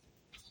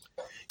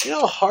 You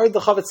know how hard the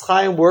Chavetz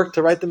Chaim worked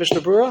to write the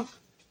Mishnah Brura?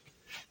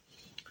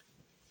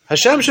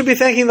 Hashem should be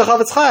thanking the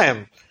Chavetz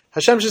Chaim.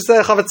 Hashem should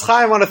say, "Chavetz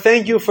Chaim, I want to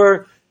thank you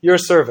for your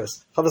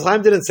service." Chavetz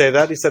Chaim didn't say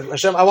that. He said,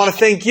 "Hashem, I want to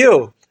thank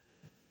you.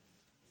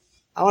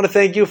 I want to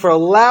thank you for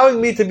allowing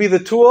me to be the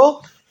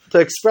tool to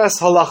express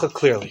halacha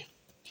clearly."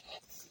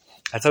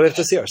 That's how we have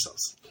to see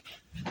ourselves.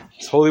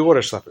 It's holy water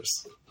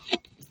schleppers.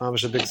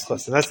 Mamish a big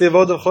schluss. And that's the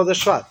Avodah of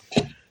Chodesh Shevat.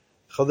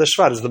 Chodesh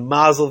Shevat is the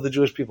mazel of the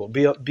Jewish people.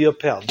 Be a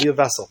pail, be a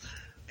vessel.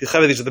 These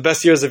are the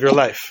best years of your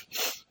life.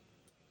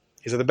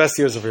 These are the best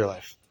years of your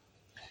life.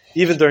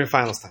 Even during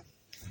finals time.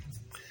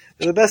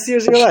 They're the best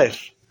years of your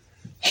life.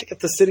 You get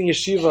to sit in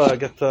yeshiva,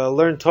 get to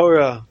learn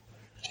Torah,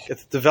 get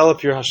to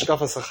develop your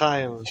hashkafas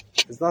hachayim.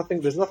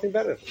 There's nothing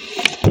better.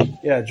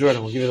 Yeah,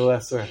 Jordan, we'll give you the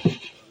last word.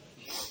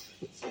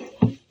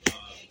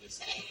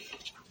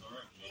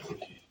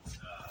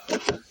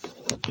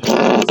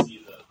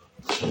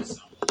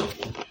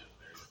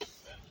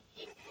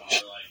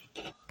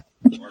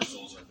 Our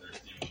souls are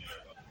thirsty when we are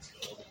about this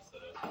build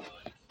instead of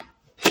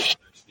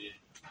thirsty.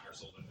 Our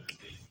souls are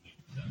thirsty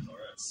when we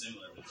Torah. It's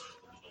similar with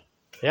spiritual.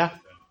 Yeah.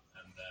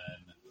 And then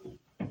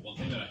one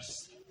thing that I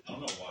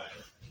don't know why I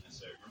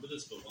necessarily remember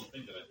this, but one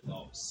thing that I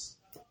thought was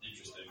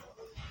interesting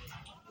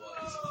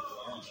was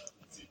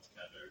the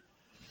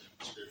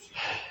description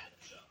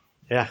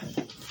Yeah.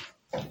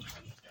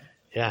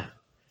 Yeah.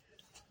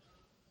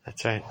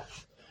 That's right.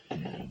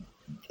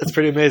 It's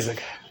pretty amazing.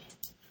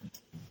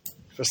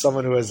 For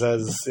someone who is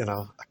as,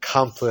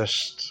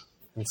 accomplished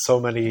in so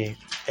many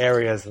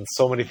areas and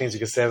so many things you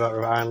could say about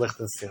Rav Aaron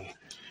Lichtenstein,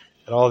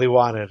 that all he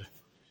wanted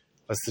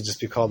was to just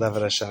be called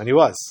Avodah Hashem. And he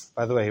was.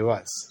 By the way, he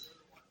was.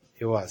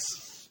 He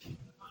was.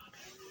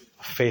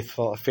 A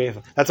faithful.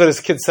 That's what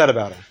his kids said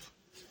about him.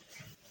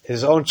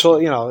 His own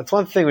children, it's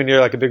one thing when you're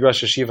like a big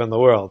Rosh Hashiva in the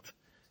world.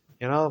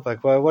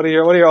 Like, well, what do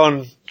your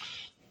own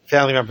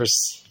family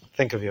members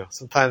think of you?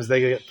 Sometimes they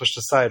get pushed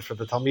aside for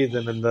the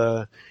Talmidim and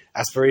the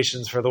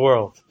aspirations for the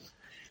world.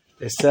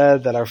 They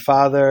said that our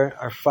father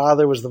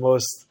was the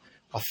most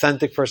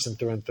authentic person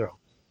through and through.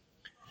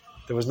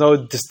 There was no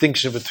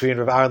distinction between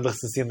Rav Aaron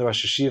Lichtenstein, the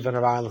Rosh Hashiva, and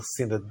Rav Aaron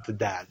Lichtenstein, the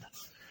dad.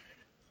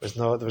 There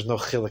was no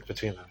chilik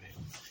between them.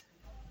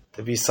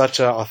 To be such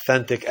an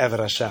authentic Eved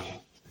Hashem,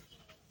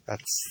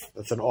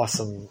 that's an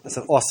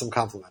awesome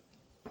compliment.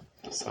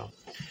 So,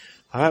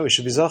 all right, we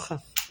should be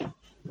zocha.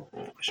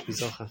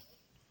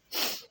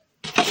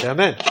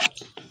 Amen.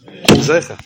 Zocha.